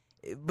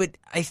 But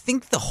I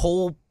think the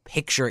whole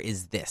picture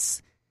is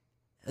this.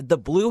 The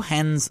Blue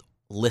Hens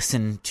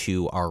listen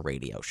to our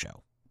radio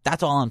show.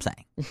 That's all I'm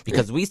saying.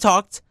 Because we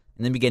talked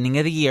in the beginning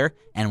of the year,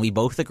 and we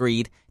both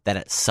agreed that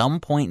at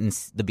some point in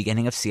the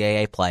beginning of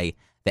CAA play,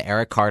 the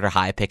Eric Carter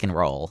high pick and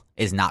roll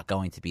is not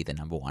going to be the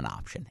number one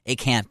option. It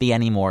can't be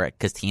anymore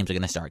because teams are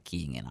going to start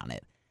keying in on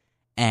it.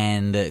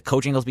 And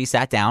Coach Inglesby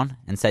sat down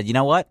and said, you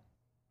know what?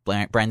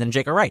 Brandon and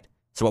Jake are right.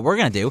 So what we're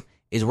going to do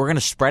is we're going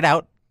to spread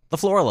out the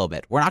floor a little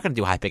bit. We're not going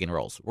to do high pick and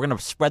rolls. We're going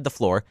to spread the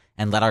floor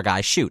and let our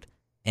guys shoot.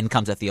 In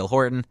comes Ethiel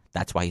Horton.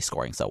 That's why he's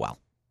scoring so well.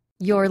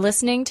 You're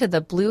listening to the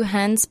Blue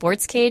Hen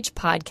Sports Cage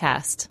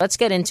podcast. Let's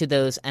get into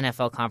those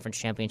NFL Conference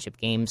Championship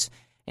games.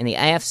 In the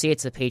AFC,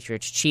 it's the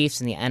Patriots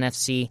Chiefs. In the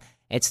NFC,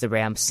 it's the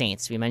Rams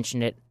Saints. We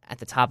mentioned it at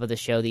the top of the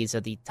show. These are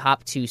the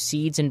top 2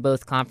 seeds in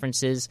both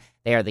conferences.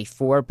 They are the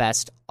 4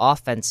 best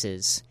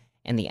offenses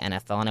in the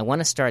NFL. And I want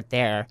to start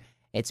there.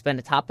 It's been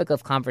a topic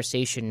of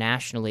conversation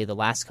nationally the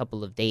last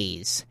couple of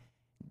days.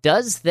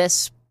 Does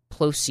this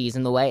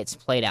postseason, the way it's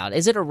played out,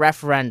 is it a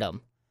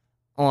referendum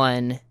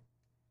on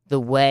the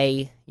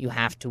way you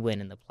have to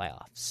win in the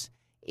playoffs?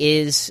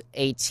 Is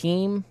a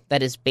team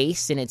that is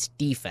based in its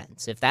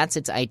defense, if that's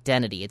its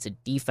identity, it's a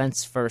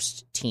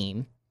defense-first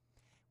team,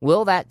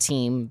 will that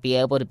team be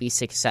able to be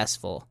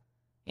successful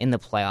in the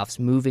playoffs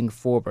moving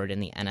forward in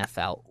the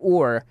NFL?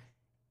 Or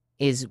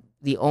is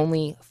the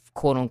only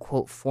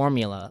quote-unquote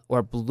formula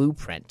or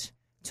blueprint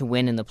to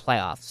win in the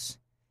playoffs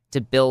to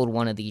build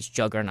one of these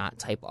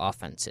juggernaut-type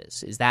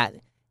offenses? Is that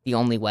the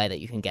only way that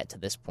you can get to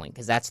this point?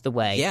 Because that's the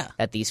way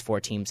that these 4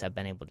 teams have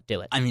been able to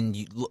do it. I mean,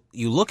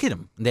 you look at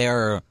them.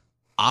 They're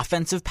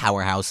offensive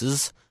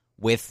powerhouses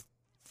with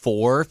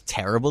 4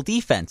 terrible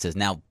defenses.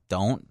 Now,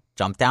 don't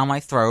jump down my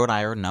throat.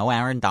 I know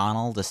Aaron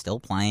Donald is still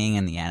playing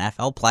in the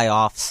NFL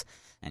playoffs,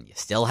 and you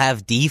still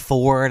have Dee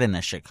Ford in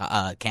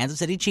a Kansas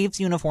City Chiefs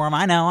uniform.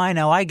 I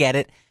know, I get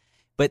it.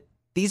 But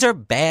these are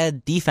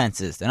bad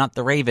defenses. They're not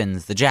the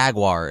Ravens, the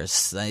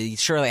Jaguars.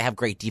 Sure, they have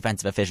great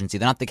defensive efficiency.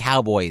 They're not the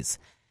Cowboys.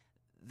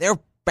 They're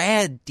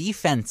bad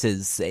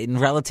defenses in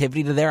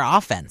relativity to their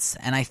offense.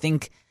 And I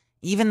think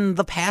even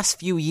the past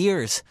few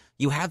years,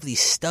 you have these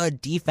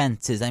stud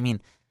defenses. I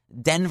mean,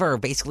 Denver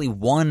basically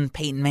won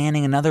Peyton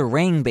Manning another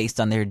ring based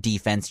on their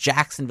defense.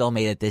 Jacksonville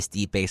made it this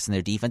deep based on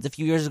their defense. A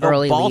few years ago,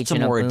 Early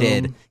Baltimore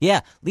did. Yeah,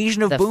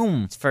 Legion of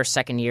Boom. First,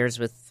 second years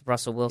with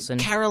Russell Wilson.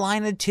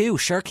 Carolina, too.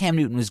 Sure, Cam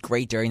Newton was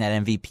great during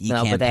that MVP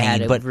campaign. But they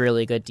had a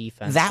really good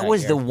defense. That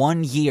was the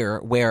one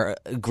year where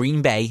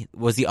Green Bay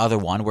was the other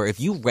one, where if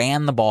you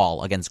ran the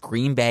ball against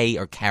Green Bay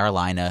or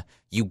Carolina,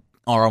 you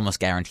are almost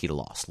guaranteed a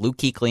loss. Luke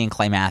Kuechly and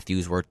Clay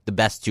Matthews were the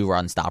best 2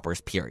 run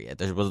stoppers, period.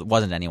 There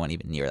wasn't anyone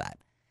even near that.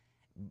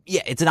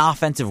 Yeah, it's an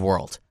offensive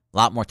world. A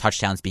lot more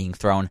touchdowns being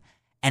thrown.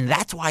 And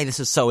that's why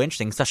this is so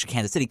interesting, especially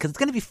Kansas City, because it's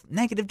going to be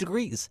negative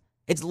degrees.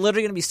 It's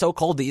literally going to be so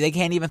cold that they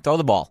can't even throw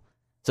the ball.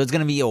 So it's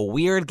going to be a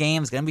weird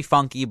game. It's going to be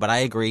funky, but I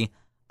agree.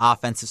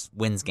 Offense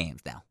wins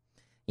games now.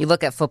 You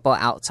look at Football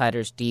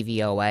Outsiders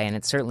DVOA, and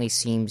it certainly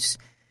seems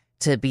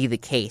to be the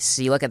case.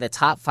 So you look at the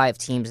top 5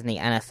 teams in the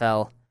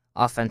NFL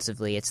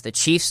offensively. It's the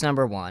Chiefs,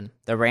 number 1,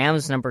 the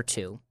Rams, number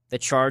 2, the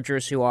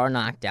Chargers, who are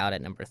knocked out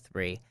at number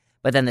 3,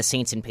 but then the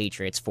Saints and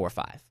Patriots,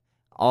 4-5.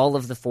 All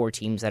of the 4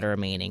 teams that are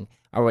remaining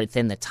are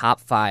within the top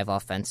 5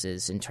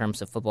 offenses in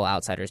terms of Football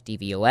Outsiders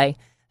DVOA.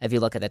 If you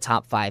look at the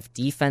top 5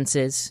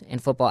 defenses in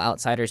Football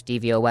Outsiders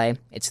DVOA,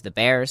 it's the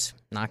Bears,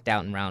 knocked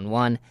out in round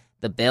 1,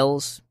 the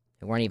Bills,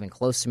 who weren't even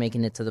close to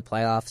making it to the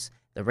playoffs,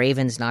 the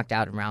Ravens, knocked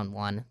out in round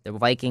 1, the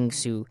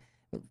Vikings, who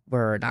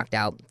were knocked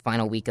out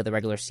final week of the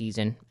regular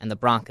season, and the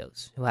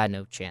Broncos, who had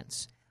no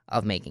chance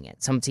of making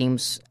it. Some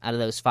teams out of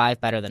those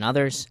 5 better than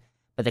others,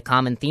 but the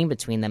common theme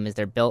between them is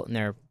they're built in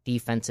their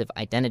defensive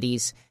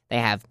identities. They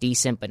have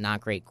decent but not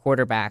great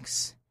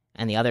quarterbacks,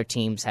 and the other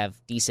teams have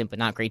decent but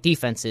not great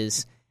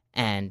defenses,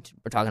 and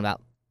we're talking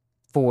about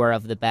 4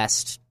 of the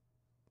best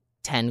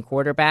 10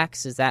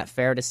 quarterbacks, is that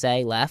fair to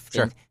say, left?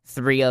 Sure. And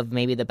 3 of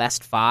maybe the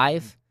best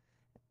 5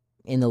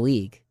 in the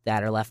league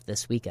that are left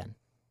this weekend.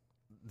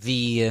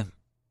 The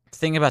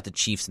thing about the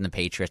Chiefs and the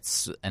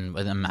Patriots, and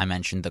I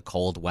mentioned the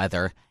cold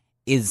weather,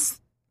 is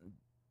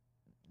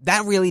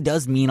that really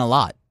does mean a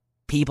lot.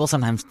 People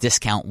sometimes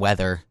discount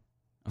weather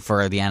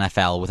for the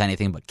NFL with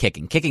anything but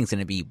kicking. Kicking's going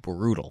to be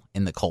brutal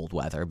in the cold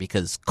weather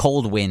because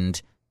cold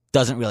wind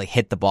doesn't really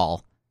hit the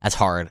ball as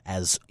hard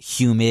as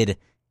humid,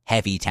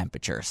 heavy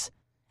temperatures.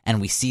 And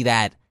we see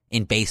that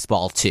in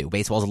baseball, too.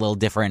 Baseball's a little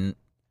different,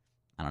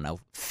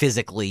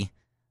 physically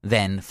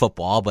than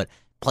football, but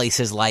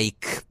places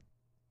like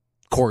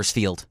Coors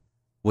Field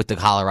with the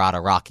Colorado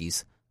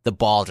Rockies the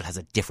ball just has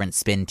a different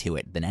spin to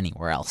it than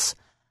anywhere else.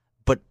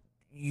 But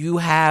you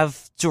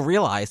have to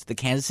realize the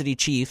Kansas City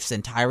Chiefs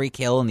and Tyreek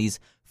Hill and these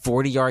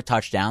 40-yard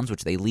touchdowns,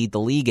 which they lead the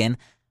league in,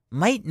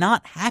 might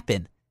not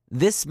happen.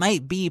 This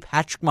might be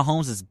Patrick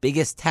Mahomes'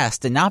 biggest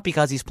test, and not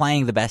because he's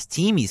playing the best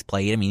team he's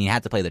played. I mean, he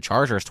had to play the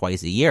Chargers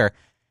twice a year,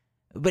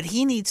 but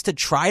he needs to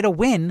try to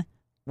win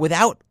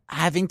without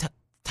having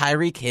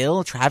Tyreek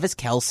Hill, Travis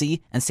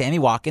Kelce, and Sammy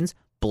Watkins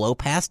blow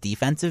past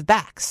defensive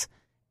backs.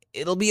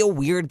 It'll be a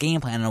weird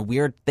game plan and a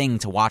weird thing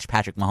to watch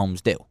Patrick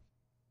Mahomes do.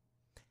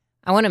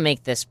 I want to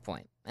make this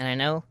point, and I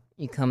know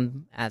you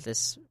come at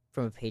this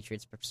from a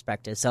Patriots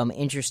perspective, so I'm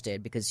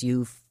interested because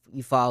you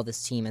follow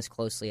this team as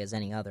closely as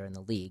any other in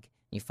the league.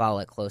 You follow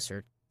it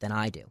closer than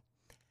I do.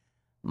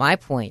 My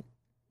point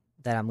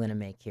that I'm going to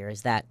make here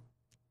is that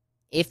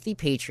if the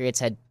Patriots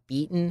had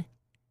beaten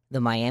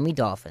the Miami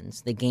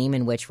Dolphins, the game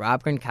in which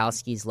Rob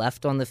Gronkowski's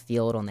left on the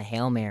field on the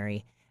Hail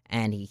Mary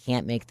and he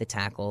can't make the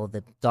tackle,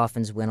 the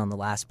Dolphins win on the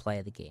last play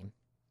of the game.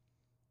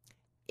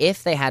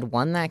 If they had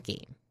won that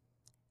game,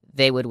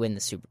 they would win the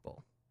Super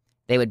Bowl.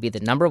 They would be the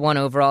number 1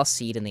 overall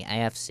seed in the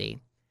AFC,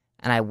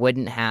 and I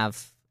wouldn't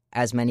have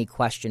as many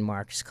question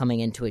marks coming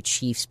into a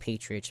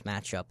Chiefs-Patriots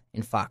matchup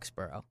in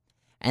Foxborough.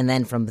 And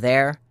then from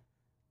there,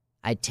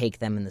 I'd take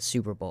them in the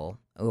Super Bowl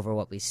over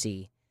what we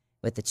see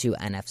with the two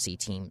NFC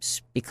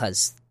teams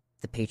because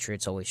the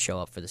Patriots always show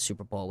up for the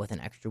Super Bowl with an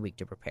extra week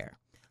to prepare.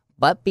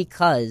 But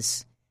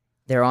because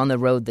they're on the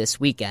road this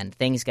weekend,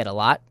 things get a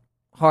lot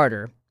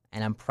harder,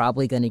 and I'm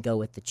probably going to go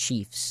with the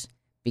Chiefs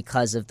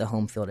because of the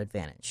home field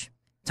advantage.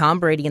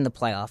 Tom Brady in the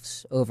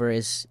playoffs over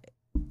his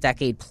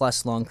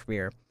decade-plus long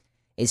career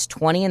is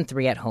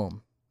 20-3 at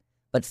home,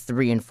 but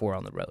 3-4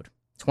 on the road.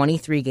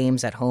 23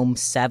 games at home,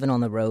 7 on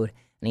the road,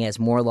 and he has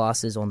more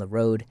losses on the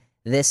road.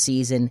 This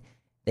season,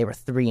 they were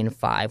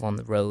 3-5 on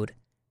the road.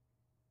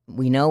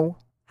 We know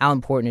how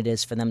important it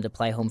is for them to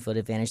play home field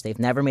advantage. They've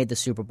never made the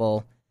Super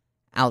Bowl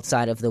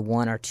outside of the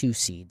 1 or 2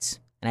 seeds,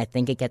 and I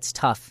think it gets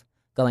tough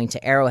going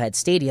to Arrowhead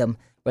Stadium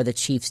where the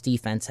Chiefs'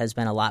 defense has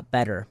been a lot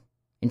better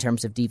in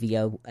terms of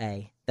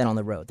DVOA than on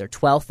the road. They're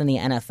 12th in the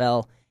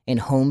NFL in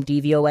home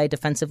DVOA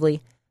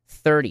defensively,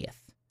 30th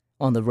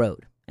on the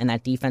road. And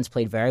that defense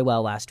played very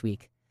well last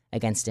week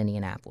against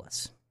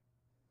Indianapolis.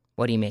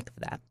 What do you make of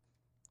that?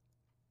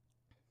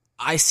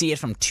 I see it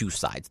from 2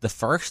 sides. The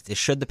first is,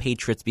 should the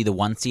Patriots be the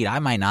 1 seed, I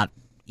might not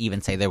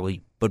even say they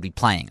would be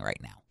playing right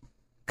now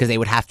because they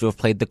would have to have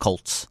played the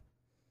Colts,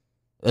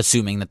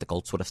 assuming that the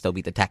Colts would have still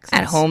beat the Texans.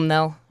 At home,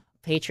 though?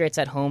 Patriots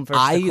at home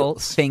versus the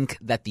Colts? I think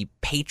that the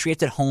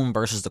Patriots at home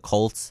versus the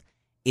Colts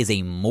is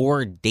a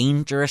more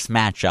dangerous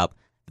matchup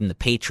than the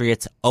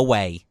Patriots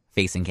away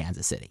facing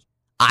Kansas City.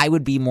 I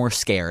would be more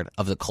scared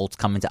of the Colts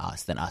coming to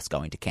us than us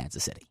going to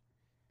Kansas City.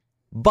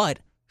 But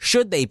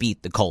should they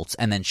beat the Colts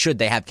and then should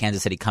they have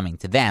Kansas City coming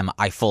to them,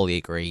 I fully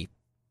agree.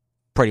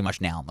 Pretty much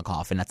nail in the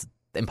coffin. That's an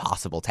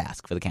impossible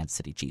task for the Kansas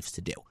City Chiefs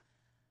to do.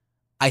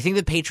 I think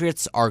the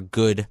Patriots are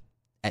good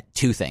at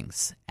 2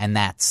 things, and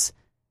that's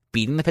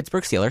beating the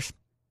Pittsburgh Steelers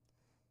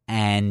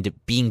and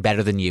being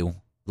better than you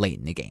late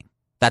in the game.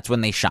 That's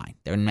when they shine.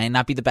 They may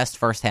not be the best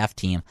first half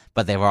team,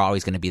 but they were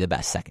always going to be the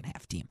best second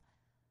half team.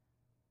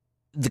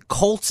 The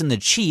Colts and the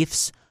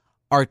Chiefs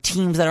are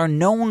teams that are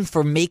known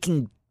for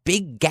making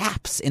big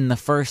gaps in the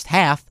first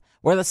half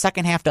where the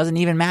second half doesn't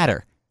even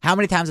matter. How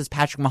many times has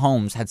Patrick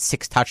Mahomes had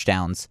 6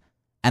 touchdowns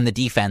and the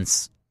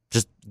defense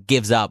just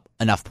gives up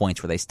enough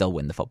points where they still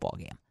win the football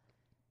game?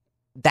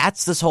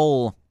 That's this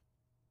whole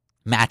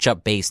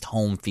matchup-based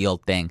home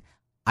field thing.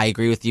 I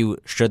agree with you.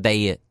 Should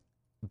they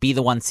be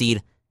the 1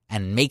 seed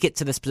and make it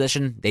to this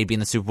position, they'd be in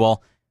the Super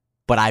Bowl,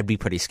 but I'd be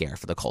pretty scared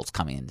for the Colts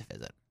coming in to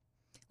visit.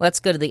 Let's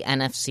go to the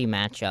NFC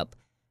matchup,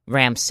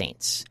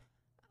 Rams-Saints.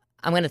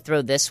 I'm going to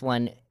throw this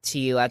one to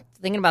you. I'm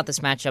thinking about this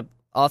matchup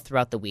all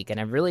throughout the week, and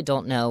I really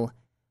don't know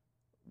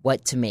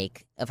what to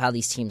make of how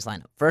these teams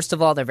line up. First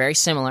of all, they're very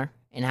similar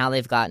in how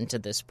they've gotten to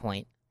this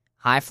point.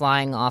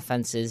 High-flying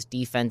offenses,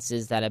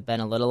 defenses that have been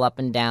a little up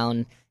and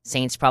down.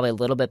 Saints probably a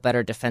little bit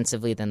better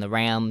defensively than the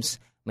Rams.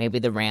 Maybe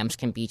the Rams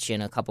can beat you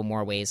in a couple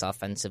more ways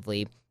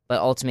offensively, but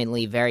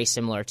ultimately very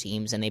similar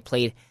teams, and they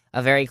played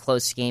a very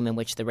close game in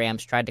which the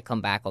Rams tried to come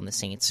back on the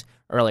Saints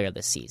earlier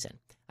this season.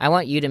 I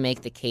want you to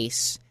make the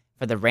case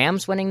for the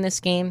Rams winning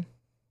this game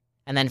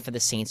and then for the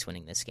Saints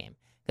winning this game,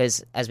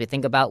 because as we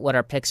think about what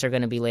our picks are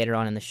going to be later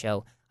on in the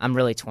show, I'm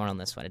really torn on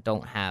this one. I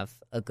don't have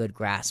a good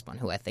grasp on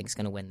who I think is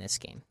going to win this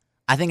game.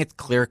 I think it's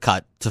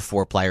clear-cut to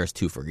 4 players,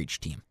 2 for each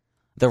team.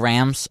 The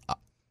Rams,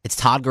 it's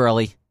Todd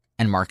Gurley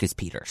and Marcus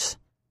Peters.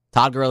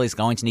 Todd Gurley is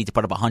going to need to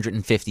put up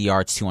 150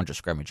 yards, 200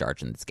 scrimmage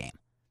yards in this game.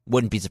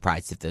 Wouldn't be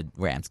surprised if the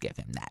Rams give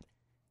him that.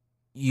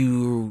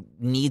 You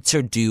need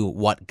to do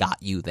what got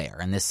you there.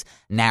 And this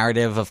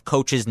narrative of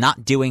coaches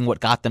not doing what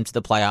got them to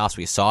the playoffs,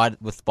 we saw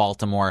it with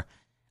Baltimore.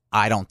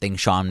 I don't think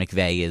Sean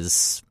McVay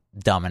is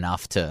dumb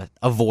enough to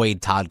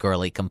avoid Todd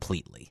Gurley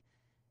completely.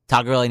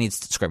 Todd Gurley needs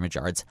scrimmage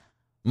yards.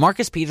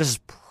 Marcus Peters is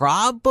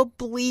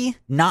probably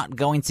not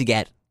going to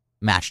get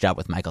matched up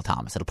with Michael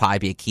Thomas. It'll probably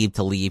be Aqib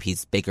Talib.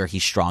 He's bigger,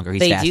 he's stronger,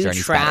 he's faster, and he's better. They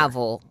do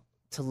travel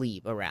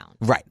Talib around.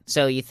 Right.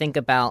 So you think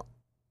about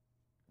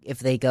if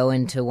they go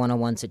into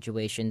one-on-one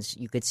situations,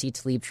 you could see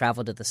Talib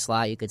travel to the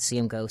slot. You could see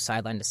him go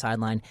sideline to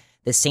sideline.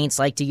 The Saints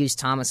like to use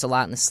Thomas a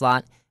lot in the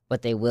slot,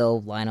 but they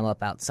will line him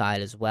up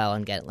outside as well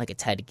and get like a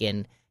Ted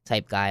Ginn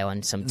type guy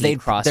on some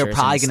deep crossers. They're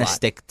probably going to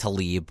stick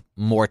Talib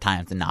more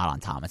times than not on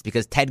Thomas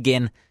because Ted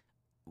Ginn,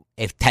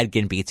 if Ted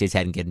Ginn beats you,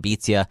 Ted Ginn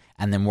beats you,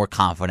 and they're more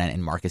confident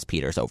in Marcus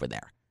Peters over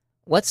there.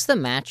 What's the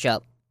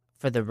matchup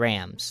for the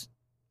Rams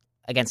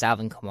against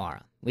Alvin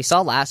Kamara? We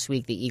saw last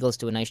week the Eagles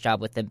do a nice job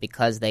with him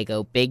because they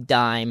go big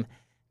dime.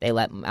 They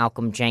let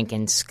Malcolm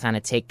Jenkins kind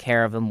of take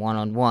care of him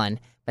one-on-one.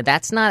 But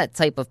that's not a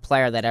type of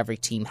player that every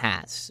team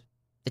has.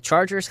 The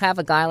Chargers have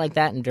a guy like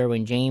that in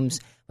Derwin James,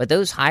 but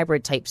those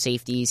hybrid-type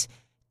safeties,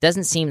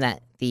 doesn't seem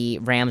that the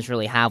Rams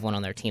really have one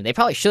on their team. They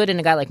probably should in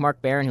a guy like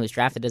Mark Barron, who was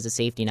drafted as a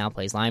safety, now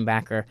plays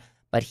linebacker,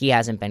 but he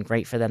hasn't been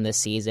great for them this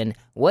season.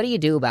 What do you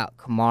do about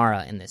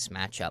Kamara in this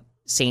matchup?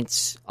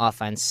 Saints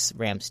offense,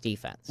 Rams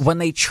defense. When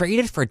they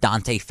traded for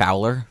Dante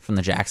Fowler from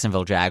the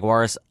Jacksonville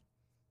Jaguars,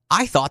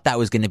 I thought that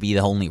was going to be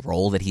the only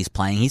role that he's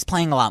playing. He's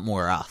playing a lot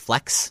more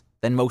flex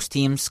than most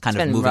teams, kind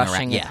of moving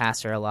rushing around. The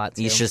passer a lot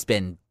too. He's just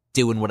been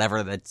doing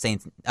whatever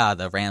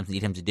the Rams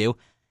need him to do.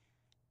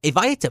 If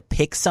I had to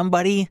pick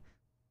somebody,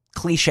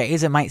 cliche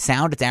as it might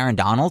sound, it's Aaron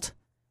Donald.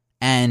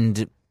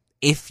 And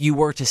if you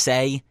were to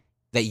say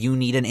that you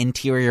need an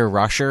interior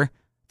rusher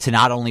to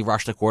not only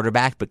rush the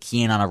quarterback, but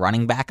key in on a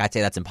running back, I'd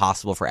say that's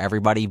impossible for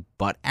everybody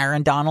but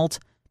Aaron Donald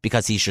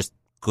because he's just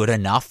good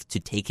enough to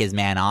take his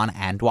man on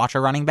and watch a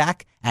running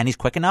back, and he's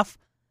quick enough.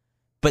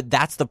 But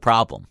that's the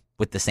problem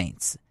with the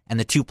Saints. And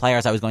the two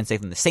players I was going to say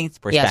from the Saints'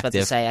 perspective... Yeah, I was about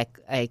to say,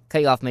 I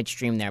cut you off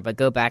midstream there, but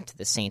go back to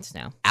the Saints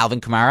now.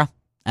 Alvin Kamara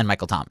and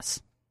Michael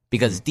Thomas.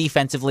 Because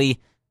defensively,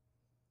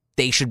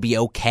 they should be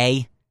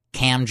okay.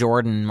 Cam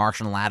Jordan and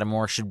Marshall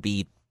Lattimore should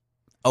be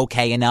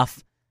okay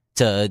enough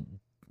to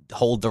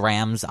hold the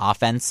Rams'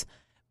 offense,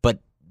 but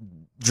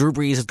Drew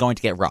Brees is going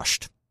to get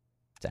rushed.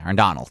 It's Aaron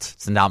Donald.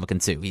 It's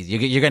Ndamukong Suh.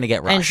 You're going to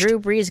get rushed. And Drew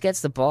Brees gets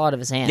the ball out of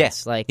his hands.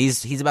 Yes, like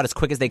he's about as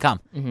quick as they come.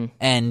 Mm-hmm.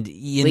 And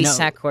least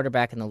sack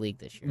quarterback in the league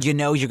this year. You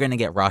know you're going to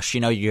get rushed. You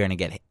know you're going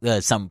to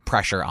get some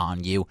pressure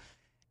on you.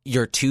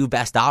 Your two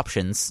best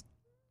options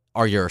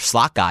are your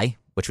slot guy,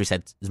 which we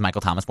said is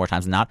Michael Thomas more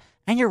times than not,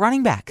 and your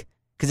running back.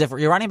 Because if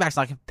your running back's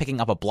not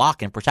picking up a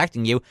block and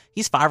protecting you,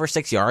 he's 5 or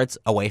 6 yards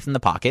away from the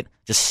pocket,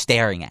 just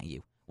staring at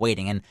you,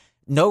 waiting. And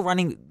no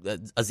running.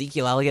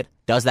 Ezekiel Elliott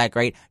does that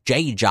great.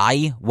 Jay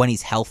Ajayi, when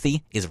he's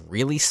healthy, is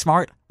really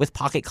smart with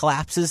pocket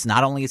collapses.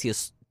 Not only is he a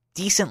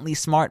decently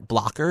smart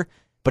blocker,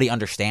 but he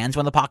understands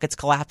when the pocket's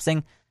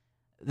collapsing.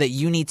 That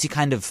you need to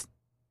kind of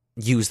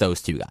use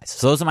those two guys.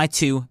 So those are my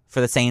two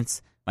for the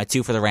Saints, my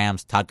two for the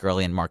Rams, Todd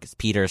Gurley and Marcus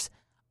Peters.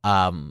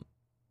 But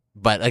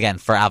again,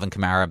 for Alvin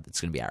Kamara,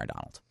 it's going to be Aaron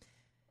Donald.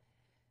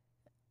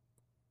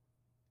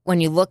 When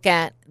you look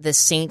at the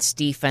Saints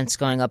defense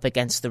going up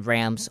against the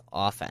Rams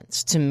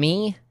offense, to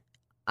me,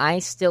 I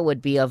still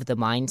would be of the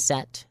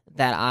mindset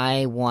that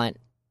I want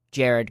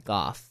Jared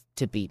Goff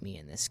to beat me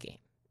in this game.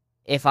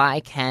 If I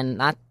can,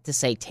 not to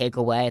say take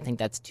away, I think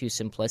that's too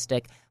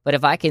simplistic, but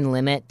if I can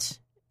limit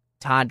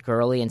Todd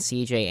Gurley and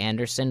CJ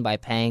Anderson by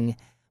paying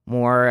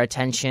more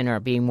attention or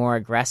being more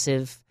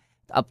aggressive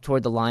up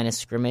toward the line of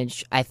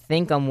scrimmage, I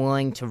think I'm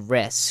willing to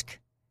risk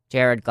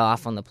Jared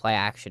Goff on the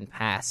play-action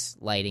pass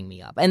lighting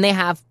me up. And they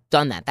have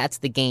done that. That's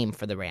the game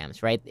for the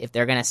Rams, right? If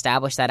they're going to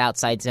establish that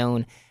outside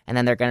zone, and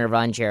then they're going to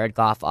run Jared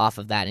Goff off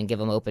of that and give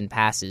him open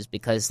passes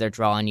because they're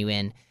drawing you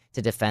in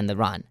to defend the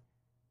run.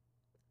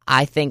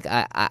 I think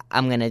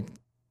I'm going to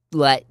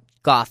let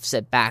Goff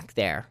sit back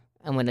there.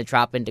 I'm going to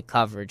drop into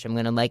coverage. I'm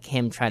going to let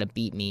him try to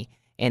beat me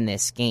in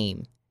this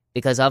game.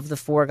 Because of the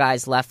 4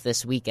 guys left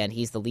this weekend,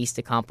 he's the least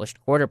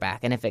accomplished quarterback.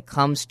 And if it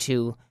comes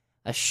to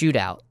a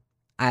shootout,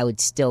 I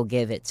would still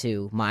give it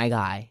to my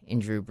guy in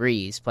Drew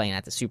Brees playing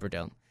at the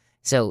Superdome.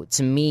 So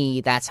to me,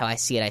 that's how I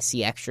see it. I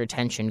see extra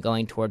attention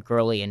going toward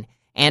Gurley and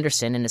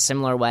Anderson in a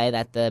similar way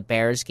that the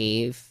Bears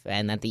gave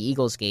and that the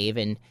Eagles gave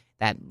in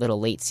that little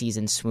late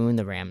season swoon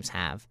the Rams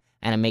have.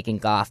 And I'm making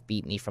Goff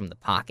beat me from the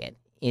pocket.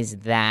 Is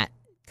that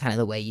kind of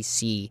the way you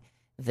see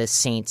the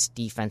Saints'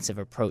 defensive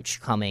approach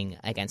coming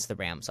against the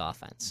Rams'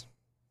 offense?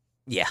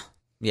 Yeah.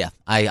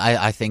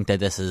 I think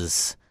that this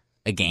is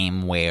a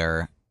game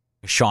where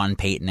Sean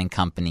Payton and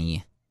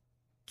company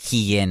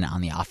key in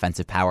on the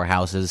offensive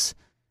powerhouses.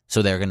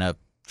 So they're going to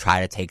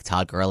try to take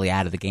Todd Gurley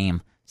out of the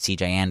game,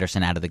 CJ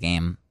Anderson out of the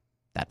game.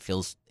 That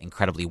feels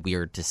incredibly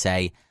weird to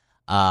say.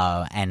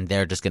 And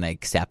they're just going to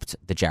accept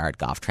the Jared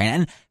Goff train.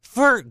 And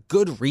for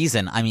good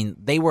reason. I mean,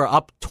 they were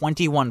up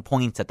 21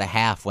 points at the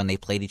half when they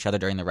played each other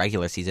during the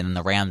regular season, and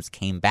the Rams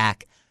came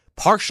back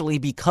partially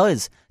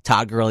because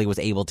Todd Gurley was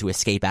able to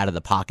escape out of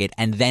the pocket,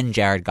 and then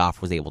Jared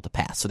Goff was able to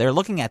pass. So they're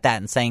looking at that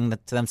and saying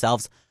that to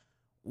themselves,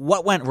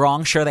 what went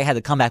wrong? Sure, they had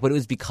to come back, but it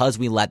was because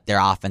we let their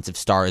offensive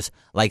stars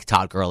like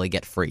Todd Gurley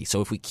get free. So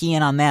if we key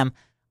in on them,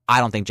 I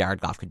don't think Jared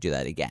Goff could do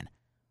that again.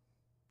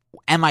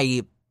 Am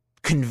I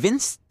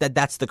convinced that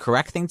that's the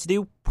correct thing to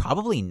do?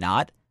 Probably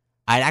not.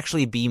 I'd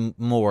actually be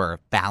more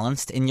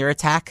balanced in your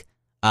attack.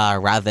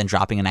 rather than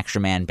dropping an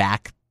extra man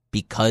back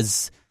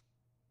because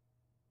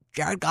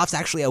Jared Goff's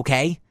actually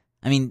okay.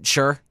 I mean,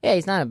 sure. Yeah,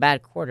 he's not a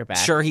bad quarterback.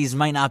 Sure, he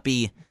might not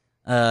be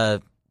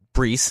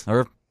Brees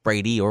or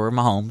Brady or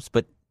Mahomes,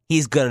 but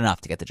he's good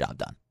enough to get the job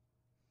done.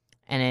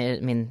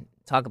 And,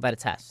 talk about a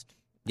test.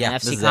 Yeah, An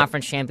NFC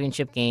Conference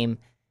Championship game,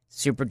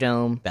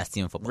 Superdome. Best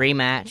team in football.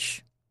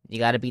 Rematch. You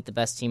got to beat the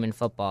best team in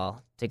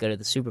football to go to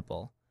the Super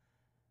Bowl.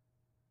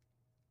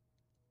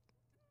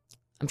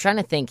 I'm trying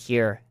to think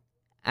here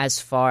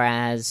as far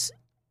as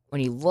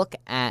when you look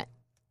at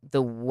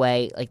the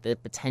way, like the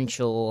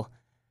potential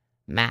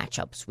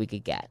matchups we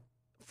could get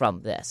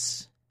from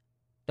this.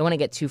 Don't want to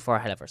get too far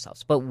ahead of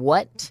ourselves, but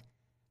what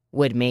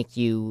would make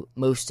you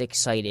most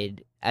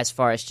excited as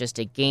far as just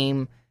a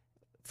game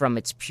from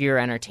its pure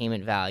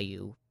entertainment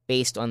value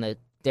based on the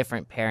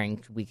different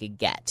pairings we could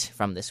get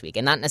from this week?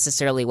 And not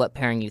necessarily what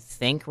pairing you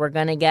think we're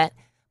going to get,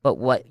 but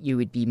what you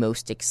would be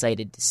most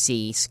excited to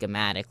see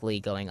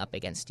schematically going up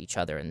against each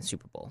other in the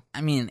Super Bowl.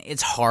 I mean,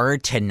 it's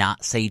hard to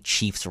not say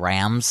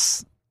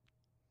Chiefs-Rams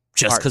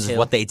just Part because of two.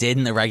 what they did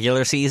in the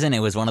regular season. It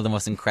was one of the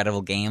most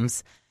incredible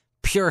games.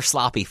 Pure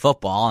sloppy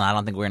football, and I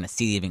don't think we're going to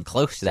see even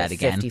close to that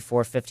again.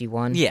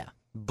 54-51. Yeah,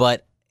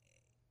 but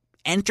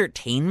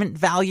entertainment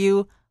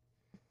value,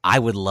 I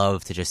would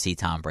love to just see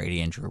Tom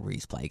Brady and Drew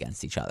Brees play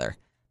against each other.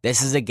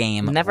 This is a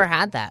game. Never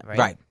had that, right?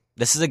 Right.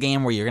 This is a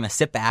game where you're going to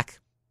sit back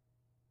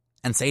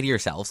and say to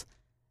yourselves,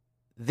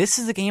 this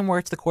is a game where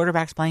it's the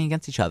quarterbacks playing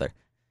against each other.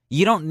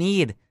 You don't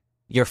need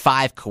your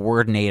 5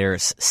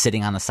 coordinators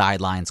sitting on the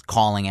sidelines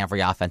calling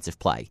every offensive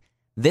play.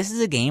 This is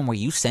a game where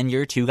you send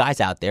your 2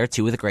 guys out there,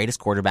 2 of the greatest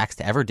quarterbacks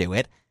to ever do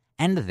it,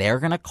 and they're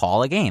going to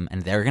call a game,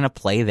 and they're going to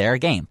play their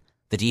game.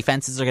 The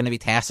defenses are going to be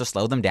tasked to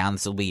slow them down.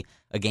 This will be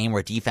a game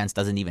where defense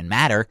doesn't even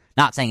matter.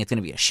 Not saying it's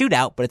going to be a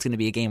shootout, but it's going to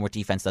be a game where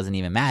defense doesn't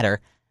even matter.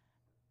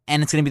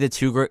 And it's going to be the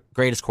 2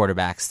 greatest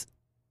quarterbacks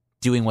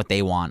doing what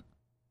they want,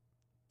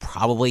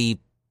 probably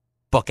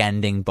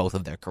bookending both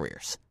of their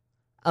careers.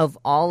 Of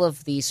all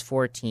of these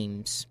 4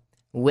 teams,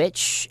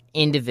 which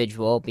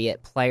individual, be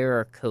it player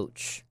or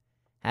coach,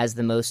 has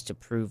the most to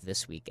prove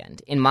this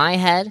weekend? In my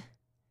head,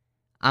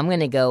 I'm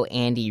going to go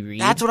Andy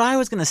Reid. That's what I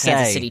was going to say.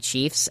 Kansas City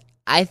Chiefs.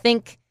 I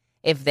think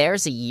if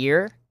there's a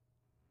year,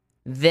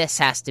 this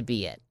has to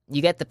be it.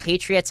 You get the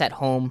Patriots at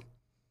home,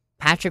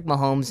 Patrick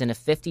Mahomes in a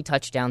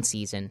 50-touchdown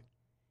season.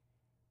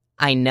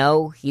 I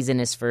know he's in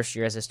his first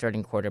year as a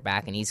starting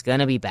quarterback, and he's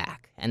going to be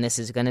back, and this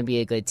is going to be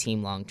a good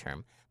team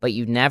long-term. But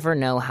you never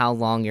know how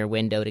long your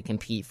window to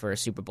compete for a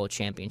Super Bowl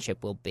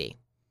championship will be.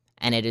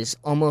 And it is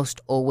almost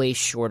always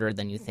shorter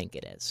than you think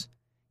it is.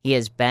 He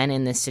has been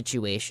in this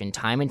situation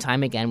time and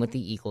time again with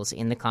the Eagles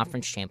in the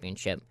conference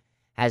championship,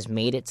 has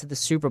made it to the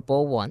Super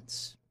Bowl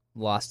once,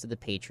 lost to the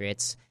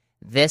Patriots.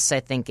 This, I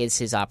think, is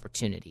his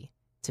opportunity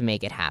to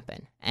make it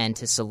happen and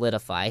to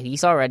solidify.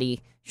 He's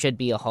already should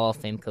be a Hall of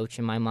Fame coach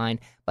in my mind,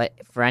 but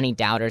for any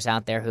doubters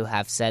out there who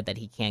have said that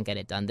he can't get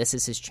it done, this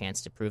is his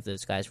chance to prove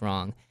those guys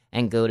wrong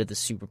and go to the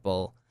Super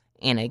Bowl.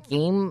 In a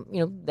game,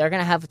 they're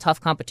going to have a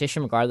tough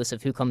competition regardless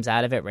of who comes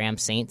out of it,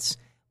 Rams, Saints,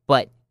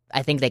 but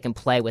I think they can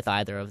play with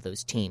either of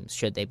those teams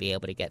should they be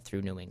able to get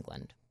through New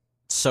England.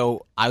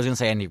 So I was going to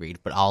say Andy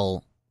Reid, but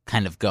I'll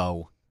kind of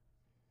go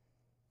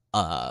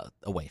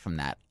away from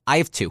that. I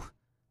have 2.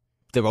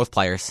 They're both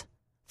players.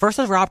 First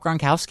is Rob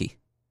Gronkowski.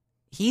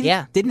 He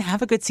didn't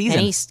have a good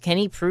season. Can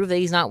he prove that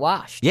he's not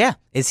washed? Yeah.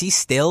 Is he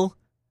still?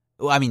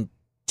 I mean,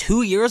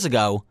 2 years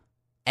ago,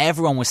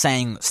 everyone was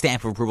saying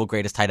stamp of approval,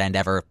 greatest tight end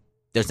ever.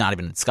 There's not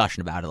even a discussion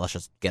about it. Let's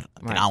just get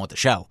on with the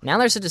show. Now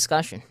there's a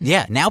discussion.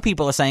 Yeah. Now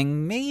people are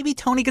saying maybe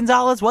Tony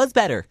Gonzalez was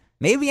better.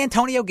 Maybe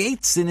Antonio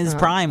Gates in his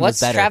prime was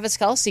better. What's Travis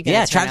Kelce going to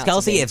Yeah, Travis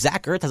Kelce, if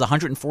Zach Ertz has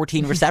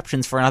 114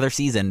 receptions for another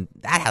season,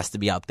 that has to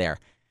be up there.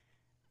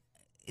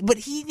 But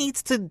he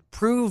needs to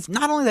prove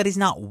not only that he's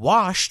not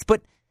washed,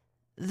 but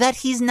that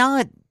he's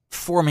not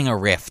forming a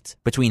rift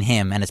between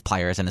him and his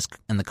players and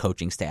the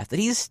coaching staff. That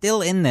he's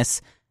still in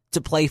this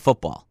to play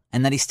football,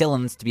 and that he's still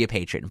in this to be a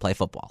Patriot and play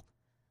football.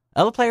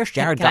 Other players,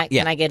 Jared Goff.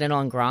 Can I get in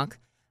on Gronk?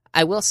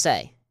 I will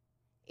say,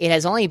 it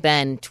has only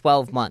been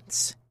 12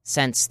 months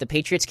since the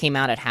Patriots came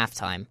out at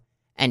halftime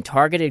and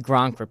targeted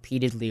Gronk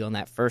repeatedly on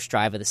that first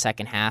drive of the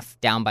second half,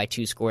 down by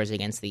 2 scores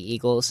against the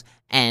Eagles,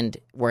 and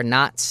were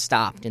not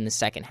stopped in the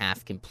second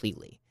half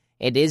completely.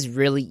 It is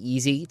really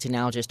easy to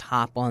now just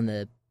hop on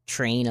the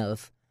train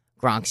of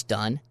Gronk's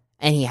done,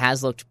 and he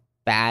has looked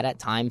bad at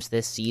times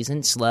this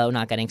season, slow,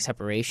 not getting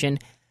separation,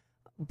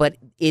 but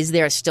is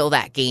there still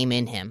that game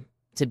in him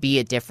to be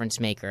a difference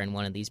maker in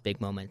one of these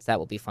big moments? That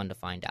will be fun to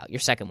find out. Your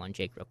second one,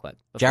 Jake, real quick.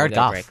 Jared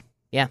Goff. Break.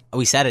 Yeah.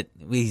 We said it.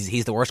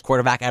 He's the worst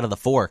quarterback out of the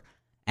 4.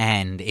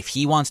 And if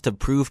he wants to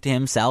prove to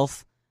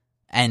himself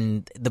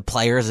and the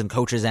players and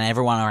coaches and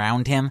everyone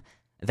around him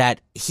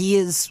that he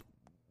is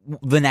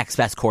the next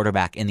best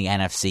quarterback in the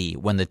NFC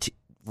when the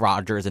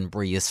Rodgers and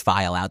Brees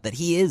file out, that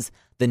he is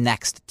the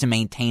next to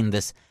maintain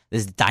this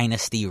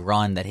dynasty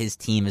run, that his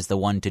team is the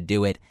one to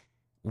do it,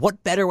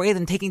 what better way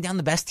than taking down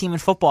the best team in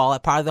football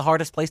at probably the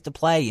hardest place to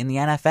play in the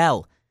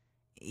NFL?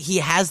 He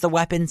has the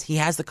weapons, he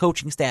has the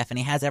coaching staff, and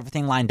he has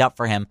everything lined up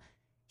for him.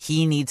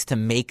 he needs to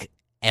make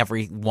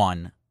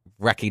everyone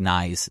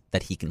recognize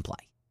that he can play.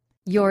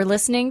 You're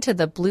listening to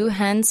the Blue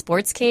Hen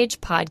Sports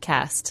Cage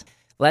podcast.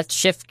 Let's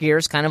shift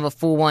gears, kind of a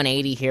full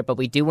 180 here, but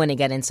we do want to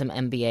get in some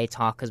NBA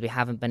talk because we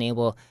haven't been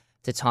able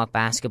to talk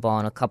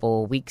basketball in a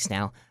couple of weeks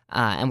now.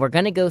 And we're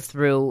going to go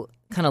through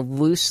kind of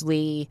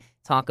loosely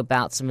talk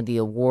about some of the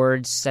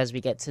awards as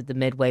we get to the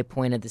midway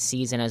point of the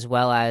season, as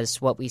well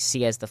as what we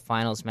see as the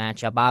finals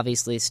matchup.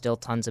 Obviously, still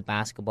tons of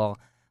basketball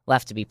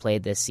left to be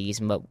played this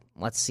season, but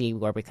let's see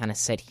where we kind of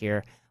sit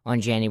here on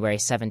January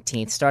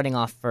 17th, starting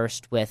off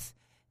first with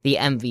the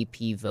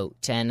MVP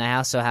vote. And I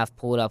also have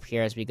pulled up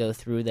here as we go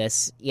through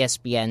this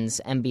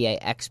ESPN's NBA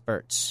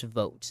experts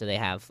vote. So they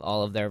have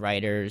all of their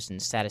writers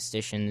and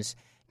statisticians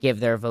give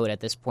their vote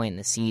at this point in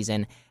the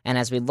season. And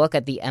as we look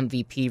at the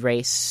MVP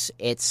race,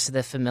 it's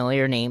the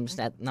familiar names.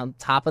 That on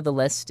top of the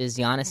list is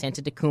Giannis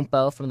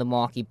Antetokounmpo from the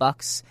Milwaukee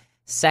Bucks.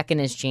 Second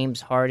is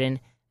James Harden.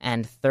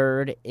 And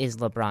third is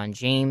LeBron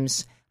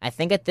James. I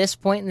think at this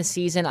point in the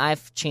season,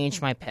 I've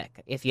changed my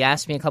pick. If you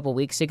asked me a couple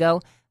weeks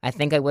ago, I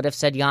think I would have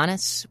said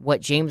Giannis.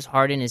 What James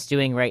Harden is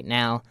doing right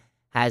now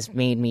has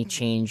made me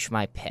change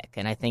my pick.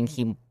 And I think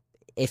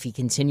if he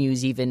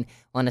continues even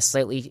on a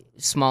slightly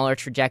smaller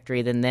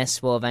trajectory than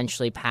this, will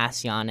eventually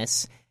pass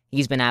Giannis.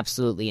 He's been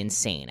absolutely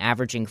insane,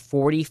 averaging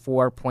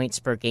 44 points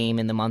per game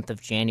in the month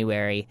of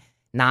January,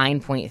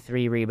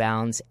 9.3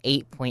 rebounds,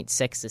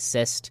 8.6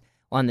 assists.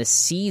 On the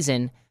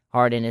season,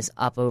 Harden is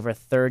up over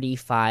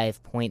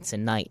 35 points a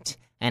night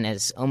and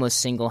has almost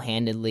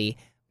single-handedly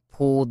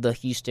pulled the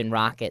Houston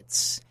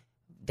Rockets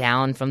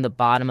down from the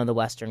bottom of the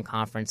Western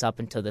Conference up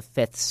into the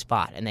 5th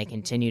spot, and they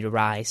continue to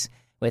rise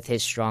with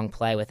his strong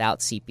play without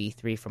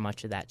CP3 for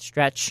much of that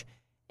stretch.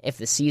 If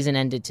the season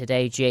ended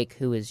today, Jake,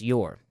 who is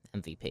your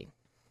MVP?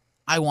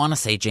 I want to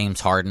say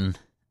James Harden,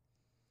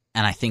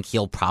 and I think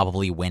he'll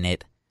probably win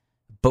it.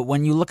 But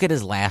when you look at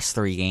his last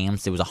 3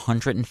 games, it was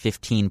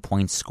 115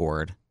 points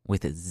scored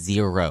with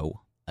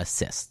 0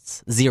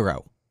 assists.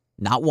 0.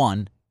 Not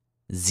 1.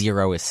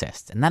 0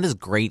 assists. And that is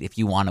great if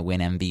you want to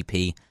win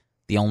MVP.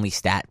 The only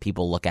stat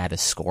people look at is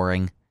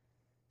scoring.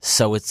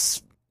 So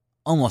it's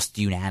almost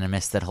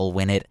unanimous that he'll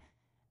win it.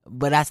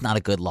 But that's not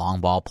a good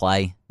long ball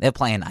play. They're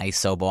playing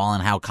ISO ball,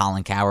 and how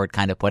Colin Cowherd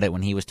kind of put it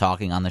when he was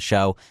talking on the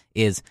show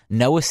is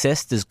no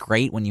assist is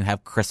great when you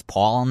have Chris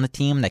Paul on the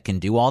team that can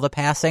do all the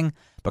passing,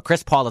 but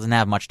Chris Paul doesn't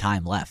have much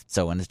time left.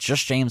 So when it's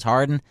just James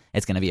Harden,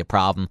 it's going to be a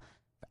problem.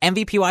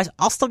 MVP-wise,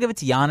 I'll still give it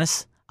to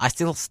Giannis.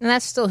 And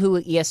that's still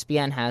who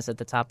ESPN has at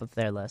the top of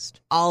their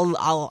list.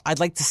 I'd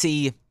like to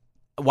see,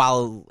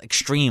 while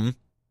extreme,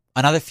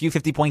 another few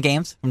 50-point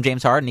games from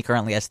James Harden. He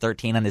currently has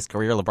 13 in his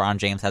career. LeBron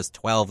James has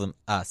 12,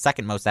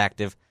 second most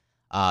active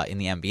in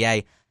the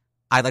NBA.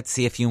 I'd like to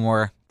see a few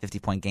more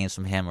 50-point games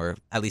from him, or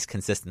at least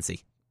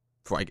consistency,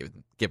 before I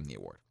give him the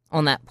award.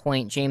 On that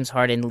point, James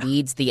Harden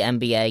leads the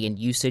NBA in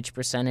usage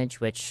percentage,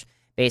 which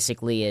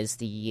basically is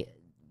the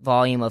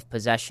volume of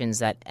possessions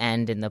that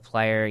end in the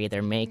player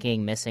either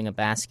missing a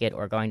basket,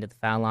 or going to the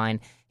foul line.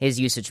 His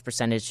usage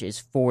percentage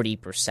is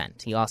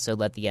 40%. He also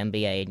led the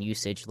NBA in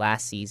usage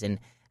last season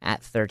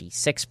at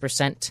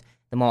 36%.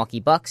 The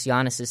Milwaukee Bucks,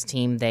 Giannis's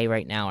team, they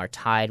right now are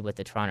tied with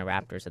the Toronto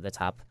Raptors at the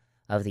top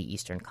of the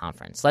Eastern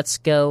Conference. Let's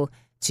go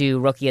to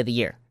Rookie of the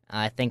Year.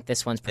 I think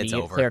this one's pretty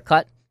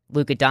clear-cut.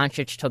 Luka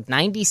Doncic took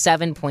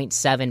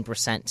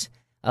 97.7%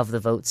 of the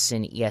votes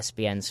in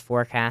ESPN's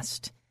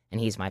forecast, and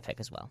he's my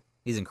pick as well.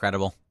 He's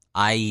incredible.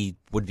 I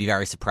would be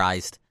very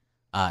surprised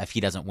if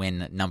he doesn't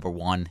win number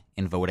 1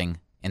 in voting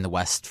in the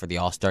West for the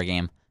All-Star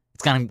game.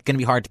 It's going to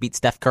be hard to beat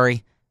Steph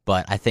Curry,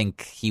 but I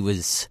think he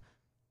was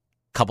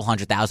a couple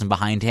 100,000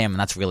 behind him, and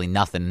that's really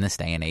nothing in this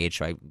day and age,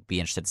 so I'd be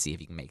interested to see if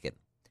he can make it.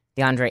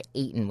 DeAndre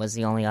Ayton was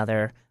the only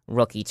other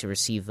rookie to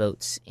receive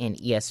votes in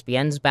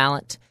ESPN's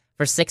ballot.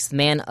 For 6th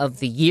Man of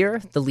the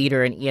Year, the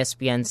leader in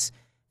ESPN's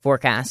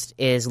forecast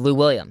is Lou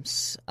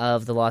Williams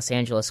of the Los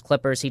Angeles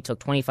Clippers. He took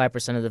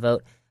 25% of the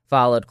vote,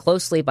 followed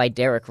closely by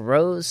Derrick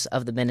Rose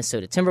of the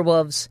Minnesota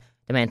Timberwolves.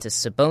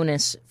 Domantas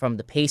Sabonis from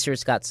the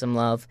Pacers got some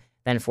love.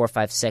 Then 4,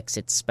 5, 6,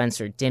 it's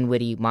Spencer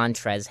Dinwiddie,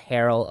 Montrezl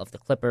Harrell of the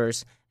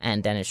Clippers,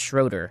 and Dennis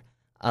Schroeder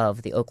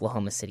of the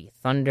Oklahoma City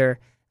Thunder.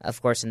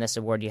 Of course, in this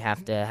award, you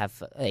have to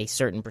have a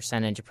certain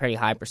percentage, a pretty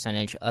high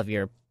percentage of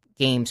your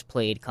games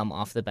played come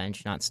off the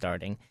bench, not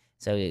starting.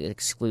 So it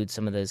excludes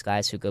some of those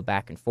guys who go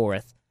back and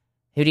forth.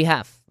 Who do you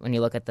have when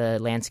you look at the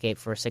landscape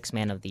for 6th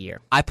Man of the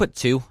Year? I put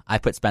 2. I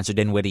put Spencer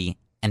Dinwiddie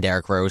and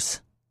Derrick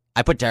Rose.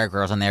 I put Derrick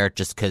Rose on there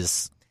just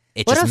because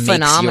it just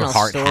makes your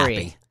heart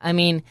happy. I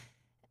mean,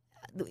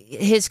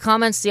 his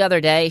comments the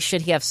other day,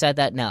 should he have said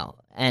that? No.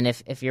 And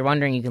if you're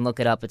wondering, you can look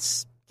it up.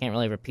 Can't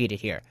really repeat it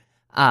here.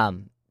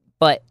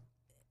 But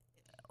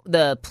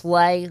the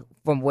play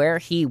from where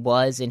he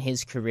was in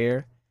his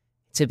career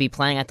to be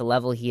playing at the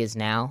level he is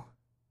now,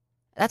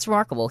 that's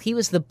remarkable. He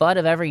was the butt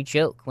of every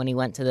joke when he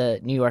went to the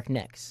New York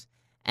Knicks.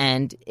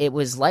 And it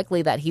was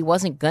likely that he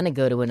wasn't going to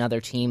go to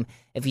another team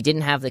if he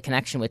didn't have the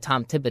connection with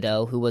Tom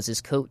Thibodeau, who was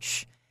his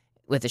coach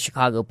with the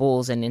Chicago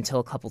Bulls and until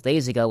a couple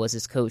days ago was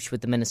his coach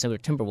with the Minnesota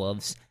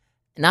Timberwolves.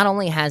 not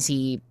only has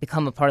he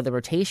become a part of the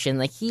rotation,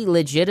 like he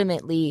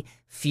legitimately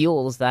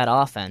fuels that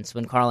offense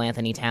when Karl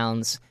Anthony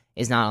Towns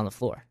is not on the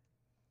floor.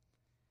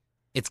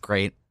 It's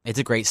great. It's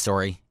a great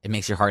story. It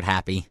makes your heart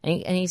happy.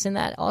 And he's in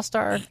that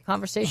All-Star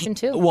conversation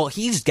too. Well,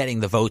 he's getting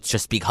the votes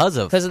just because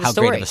of the how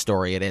story. great of a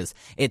story it is.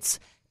 It's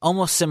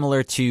almost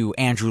similar to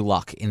Andrew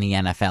Luck in the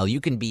NFL.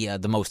 You can be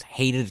the most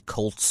hated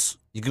Colts.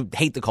 You can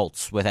hate the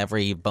Colts with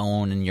every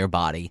bone in your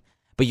body,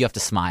 but you have to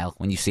smile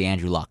when you see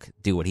Andrew Luck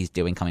do what he's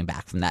doing coming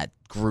back from that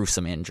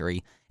gruesome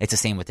injury. It's the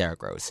same with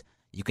Derrick Rose.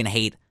 You can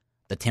hate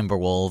the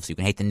Timberwolves, you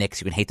can hate the Knicks,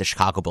 you can hate the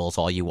Chicago Bulls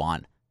all you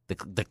want,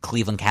 the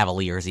Cleveland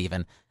Cavaliers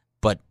even,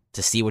 but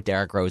to see what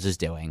Derrick Rose is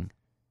doing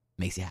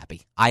makes you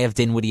happy. I have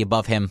Dinwiddie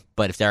above him,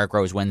 but if Derrick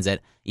Rose wins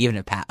it, even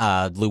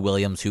if Lou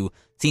Williams, who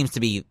seems to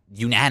be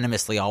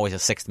unanimously always a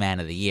sixth man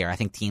of the year, I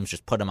think teams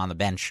just put him on the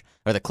bench,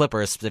 or the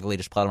Clippers specifically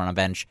just put him on a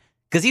bench,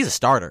 because he's a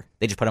starter.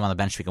 They just put him on the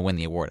bench so he can win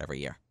the award every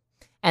year.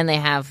 And they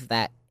have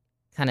that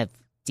kind of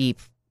deep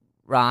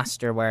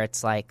roster where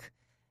it's like,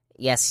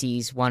 yes,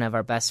 he's one of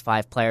our best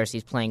 5 players.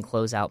 He's playing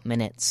closeout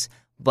minutes,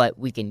 but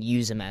we can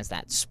use him as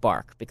that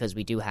spark because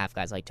we do have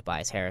guys like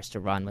Tobias Harris to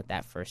run with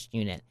that first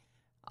unit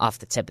off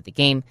the tip of the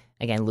game.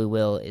 Again, Lou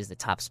Will is the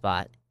top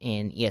spot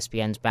in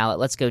ESPN's ballot.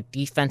 Let's go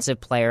Defensive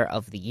Player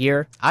of the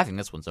Year. I think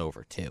this one's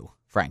over, too,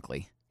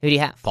 frankly. Who do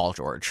you have? Paul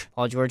George.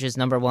 Paul George is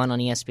number 1 on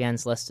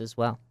ESPN's list as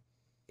well.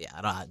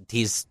 Yeah,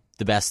 he's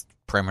the best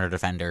perimeter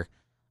defender.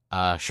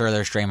 Sure,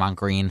 there's Draymond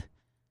Green.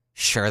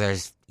 Sure,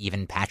 there's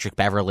even Patrick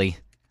Beverley.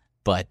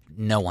 But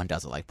no one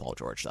does it like Paul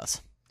George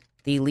does.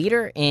 The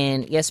leader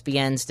in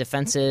ESPN's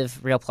defensive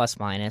real plus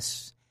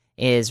minus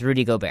is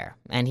Rudy Gobert,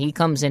 and he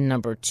comes in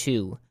number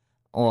 2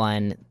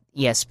 on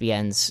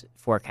ESPN's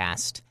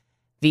forecast.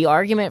 The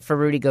argument for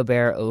Rudy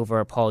Gobert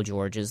over Paul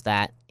George is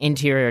that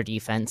interior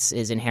defense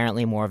is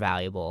inherently more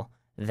valuable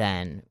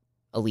than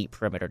elite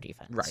perimeter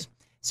defense. Right.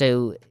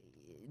 So,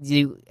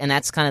 and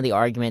that's kind of the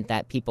argument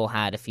that people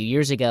had a few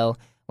years ago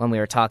when we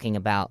were talking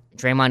about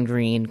Draymond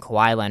Green,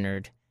 Kawhi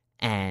Leonard,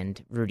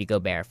 and Rudy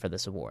Gobert for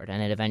this award.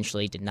 And it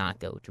eventually did not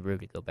go to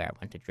Rudy Gobert, it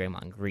went to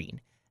Draymond Green.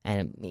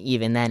 And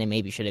even then, it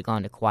maybe should have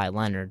gone to Kawhi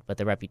Leonard, but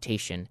the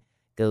reputation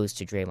goes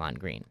to Draymond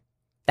Green.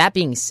 That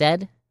being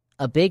said,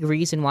 a big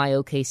reason why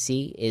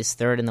OKC is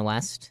 3rd in the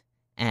West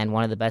and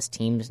one of the best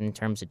teams in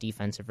terms of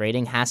defensive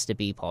rating has to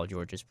be Paul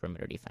George's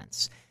perimeter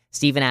defense.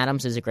 Steven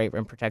Adams is a great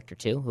rim protector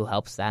too, who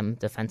helps them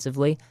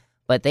defensively,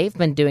 but they've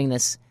been doing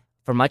this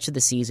for much of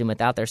the season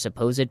without their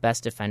supposed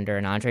best defender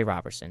in Andre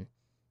Robertson.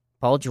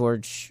 Paul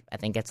George, I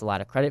think, gets a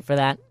lot of credit for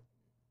that.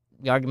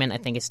 The argument, I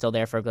think, is still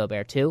there for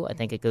Gobert too. I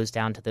think it goes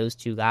down to those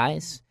 2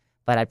 guys,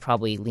 but I'd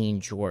probably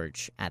lean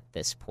George at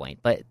this point.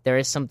 But there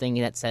is something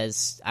that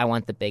says I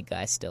want the big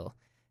guy still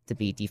to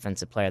be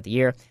Defensive Player of the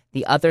Year.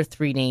 The other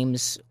 3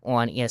 names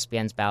on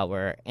ESPN's ballot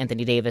were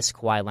Anthony Davis,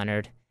 Kawhi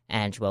Leonard,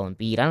 and Joel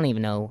Embiid. I don't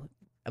even know.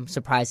 I'm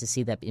surprised to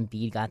see that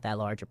Embiid got that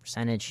larger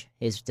percentage.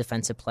 His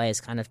defensive play has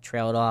kind of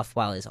trailed off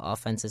while his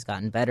offense has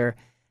gotten better.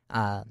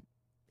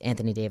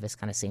 Anthony Davis,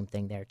 kind of same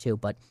thing there too.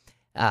 But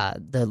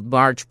the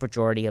large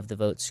majority of the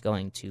votes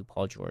going to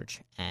Paul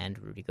George and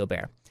Rudy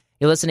Gobert.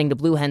 You're listening to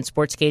Blue Hen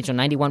Sports Cage on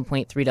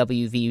 91.3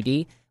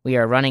 WVUD. We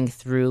are running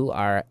through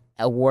our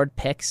award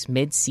picks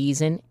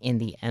mid-season in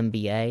the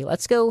NBA.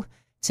 Let's go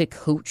to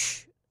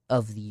Coach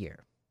of the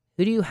Year.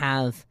 Who do you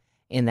have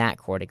in that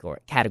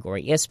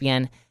category?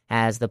 ESPN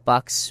has the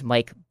Bucks'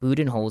 Mike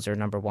Budenholzer,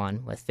 number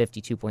 1, with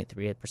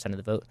 52.3% of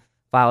the vote,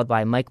 followed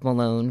by Mike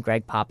Malone,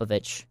 Greg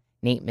Popovich,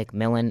 Nate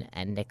McMillan,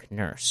 and Nick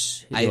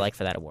Nurse. Who do you like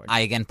for that award?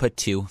 I again put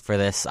 2 for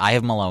this. I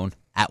have Malone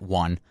at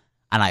 1,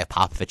 and I have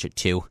Popovich at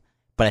 2.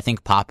 But I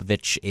think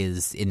Popovich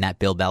is in that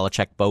Bill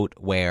Belichick boat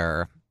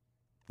where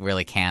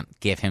really can't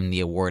give him the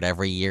award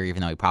every year,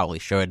 even though he probably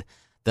should.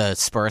 The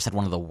Spurs had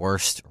one of the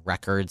worst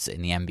records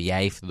in the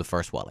NBA for the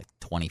first,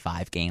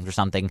 25 games or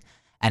something.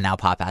 And now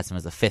Pop has him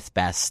as the 5th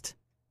best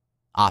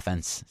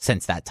offense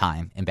since that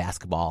time in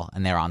basketball.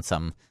 And they're on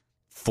some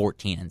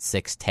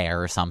 14-6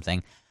 tear or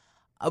something.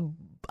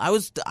 I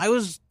was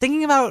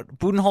thinking about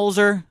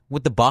Budenholzer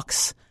with the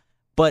Bucks,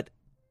 but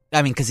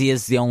I mean, because he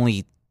is the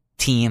only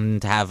team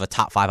to have a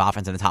top 5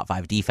 offense and a top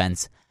 5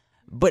 defense.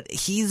 But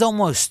he's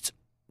almost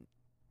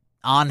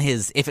on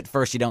his, if at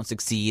first you don't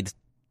succeed,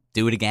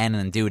 do it again and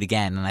then do it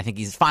again. And I think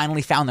he's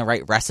finally found the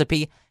right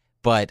recipe.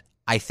 But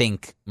I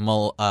think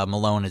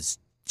Malone is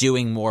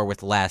doing more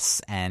with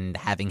less and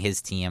having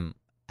his team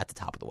at the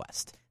top of the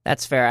West.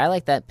 That's fair. I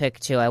like that pick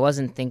too. I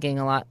wasn't thinking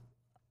a lot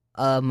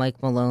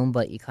Mike Malone,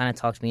 but you kind of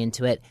talked me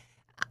into it.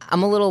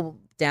 I'm a little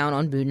down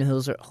on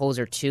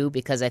Budenholzer too,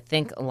 because I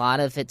think a lot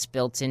of it's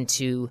built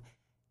into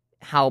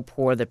how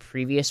poor the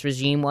previous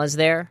regime was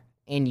there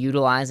in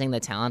utilizing the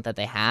talent that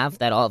they have,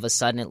 that all of a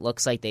sudden it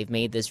looks like they've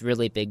made this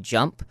really big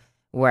jump,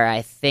 where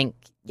I think,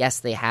 yes,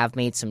 they have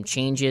made some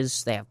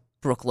changes. They have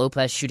Brook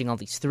Lopez shooting all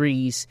these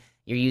threes.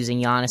 You're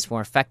using Giannis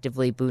more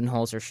effectively.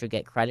 Budenholzer should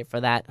get credit for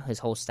that. His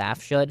whole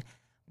staff should.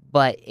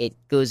 But it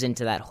goes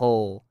into that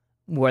whole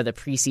where the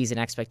preseason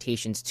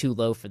expectations too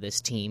low for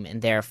this team,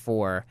 and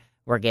therefore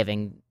we're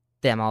giving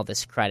them all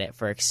this credit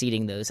for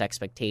exceeding those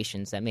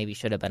expectations that maybe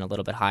should have been a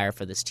little bit higher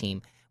for this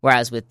team.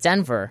 Whereas with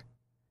Denver,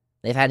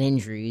 they've had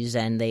injuries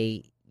and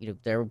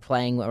they're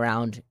playing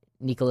around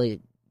Nikola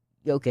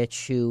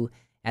Jokic, who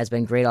has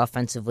been great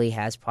offensively,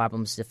 has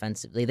problems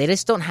defensively. They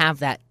just don't have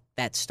that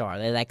star.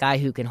 They're that guy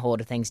who can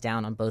hold things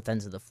down on both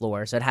ends of the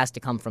floor. So it has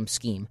to come from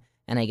scheme,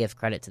 and I give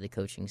credit to the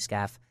coaching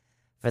staff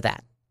for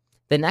that.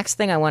 The next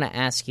thing I want to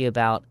ask you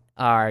about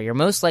are your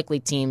most likely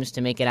teams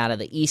to make it out of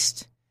the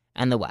East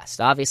and the West.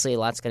 Obviously, a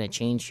lot's going to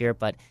change here,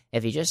 but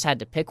if you just had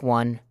to pick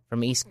one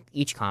from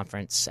each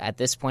conference at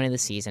this point of the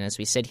season, as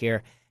we sit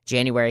here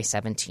January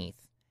 17th,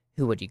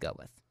 who would you go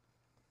with?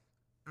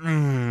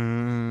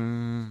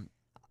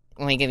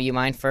 Let me give you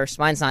mine first.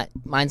 Mine's not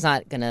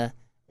going to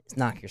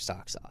knock your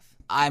socks off.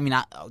 I mean,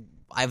 I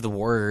have the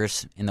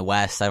Warriors in the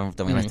West. I don't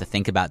really like to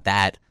think about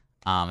that.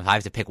 If I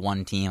have to pick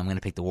one team, I'm going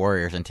to pick the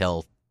Warriors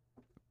until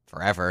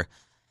forever.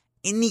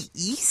 In the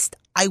East,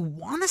 I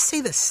want to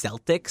say the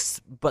Celtics,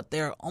 but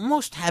they're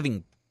almost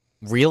having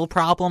real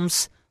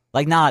problems.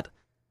 Like not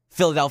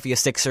Philadelphia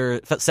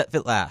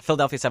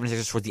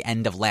 76ers towards the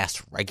end of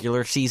last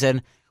regular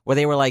season, where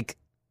they were like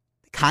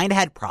kind of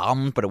had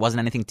problems, but it wasn't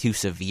anything too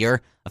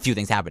severe. A few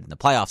things happened in the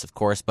playoffs, of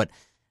course, but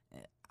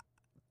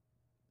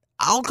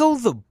I'll go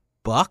the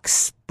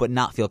Bucks, but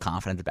not feel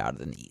confident about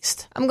it in the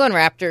East. I'm going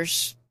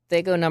Raptors.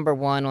 They go number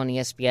one on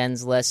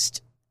ESPN's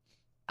list.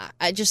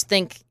 I just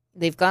think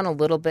they've gone a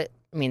little bit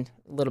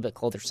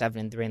colder, 7-3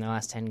 in their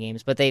last 10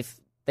 games, but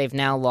they've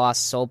now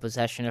lost sole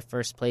possession of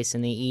first place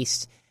in the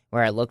East,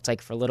 where it looked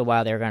like for a little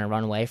while they were going to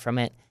run away from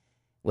it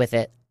with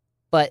it.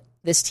 But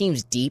this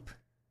team's deep,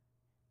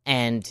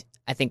 and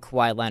I think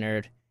Kawhi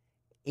Leonard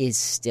is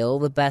still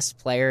the best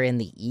player in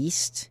the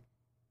East.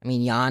 I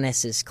mean,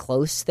 Giannis is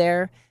close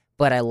there,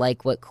 but I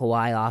like what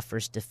Kawhi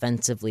offers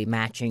defensively,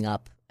 matching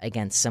up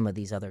against some of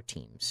these other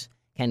teams.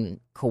 Can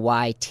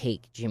Kawhi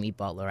take Jimmy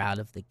Butler out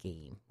of the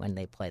game when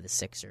they play the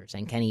Sixers?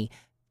 And can he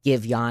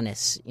give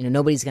Giannis,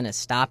 nobody's going to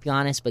stop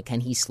Giannis, but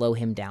can he slow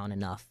him down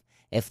enough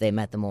if they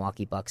met the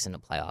Milwaukee Bucks in a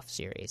playoff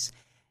series?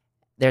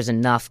 There's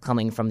enough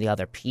coming from the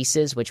other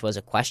pieces, which was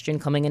a question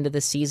coming into the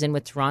season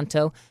with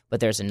Toronto, but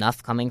there's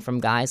enough coming from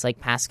guys like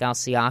Pascal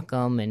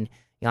Siakam and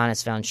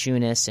Giannis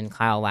Valanciunas and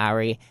Kyle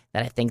Lowry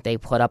that I think they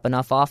put up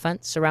enough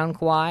offense around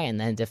Kawhi, and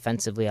then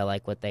defensively I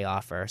like what they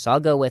offer. So I'll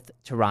go with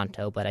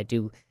Toronto, but I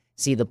do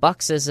see the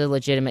Bucks as a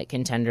legitimate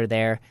contender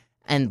there,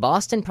 and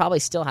Boston probably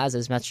still has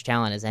as much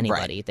talent as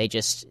anybody. Right. They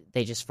just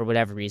for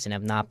whatever reason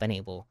have not been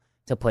able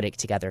to put it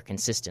together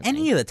consistently.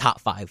 Any of the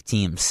top 5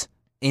 teams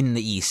in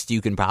the East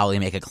you can probably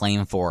make a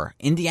claim for.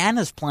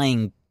 Indiana's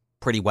playing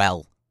pretty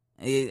well.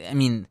 I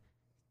mean,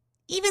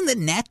 even the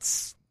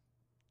Nets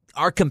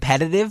are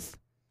competitive.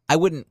 I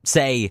wouldn't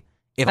say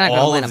if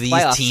all of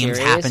these teams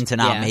happen to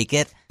not make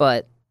it,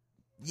 but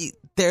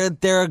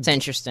they're it's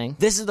interesting.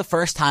 This is the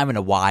first time in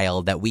a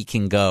while that we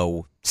can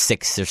go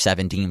 6 or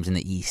 7 teams in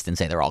the East and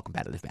say they're all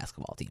competitive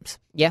basketball teams.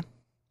 Yeah,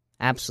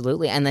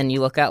 absolutely. And then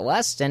you look out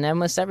West, and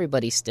almost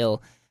everybody's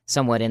still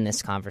somewhat in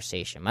this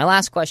conversation. My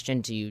last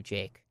question to you,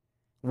 Jake: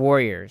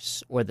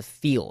 Warriors or the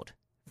field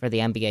for the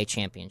NBA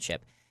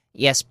championship?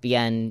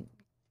 ESPN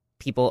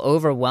people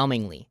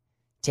overwhelmingly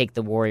take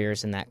the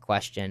Warriors in that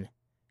question.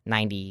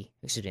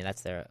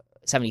 That's their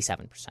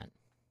 77%.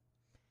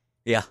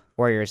 Yeah.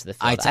 Warriors of the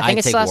field. I think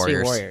it still has to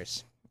be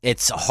Warriors.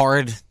 It's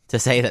hard to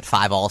say that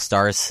 5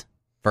 All-Stars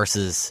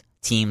versus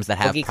teams that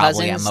have Boogie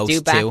probably Cousins at most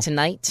due back 2.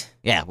 tonight.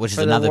 Yeah, which is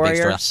another big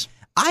story.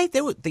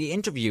 The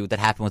interview that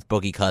happened with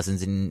Boogie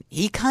Cousins, and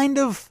he kind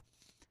of,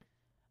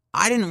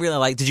 I didn't really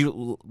like. Did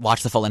you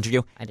watch the full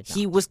interview? I did not.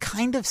 He was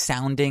kind of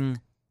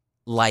sounding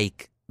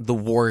like the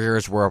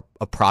Warriors were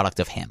a product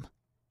of him.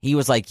 He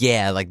was like,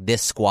 yeah, like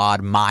this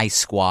squad,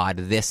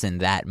 this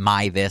and that,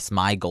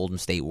 my Golden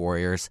State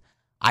Warriors.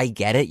 I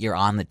get it. You're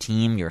on the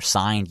team. You're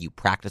signed. You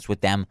practice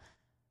with them.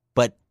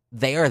 But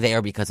they are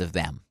there because of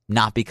them,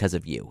 not because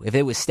of you. If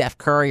it was Steph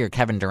Curry or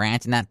Kevin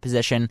Durant in that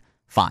position,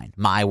 fine.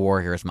 My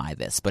Warriors, my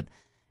this. But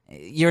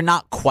you're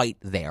not quite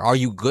there. Are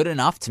you good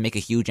enough to make a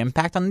huge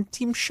impact on the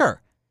team?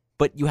 Sure.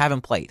 But you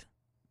haven't played.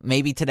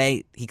 Maybe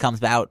today he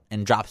comes out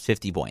and drops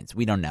 50 points.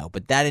 We don't know.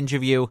 But that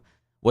interview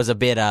was a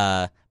bit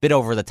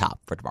over the top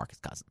for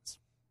DeMarcus Cousins.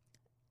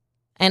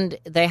 And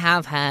they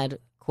have had,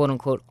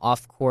 quote-unquote,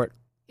 off-court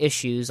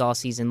issues all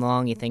season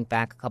long. You think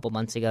back a couple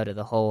months ago to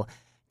the whole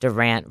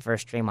Durant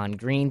versus Draymond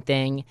Green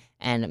thing,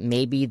 and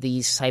maybe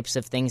these types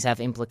of things have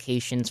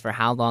implications for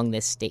how long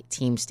this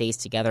team stays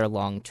together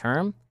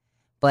long-term.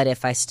 But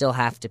if I still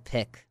have to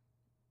pick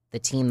the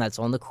team that's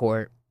on the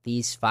court,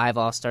 these 5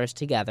 All-Stars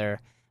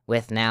together,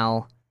 with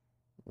now,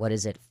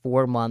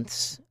 4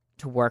 months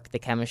to work the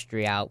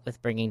chemistry out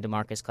with bringing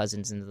DeMarcus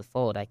Cousins into the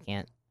fold, I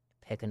can't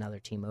pick another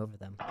team over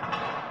them.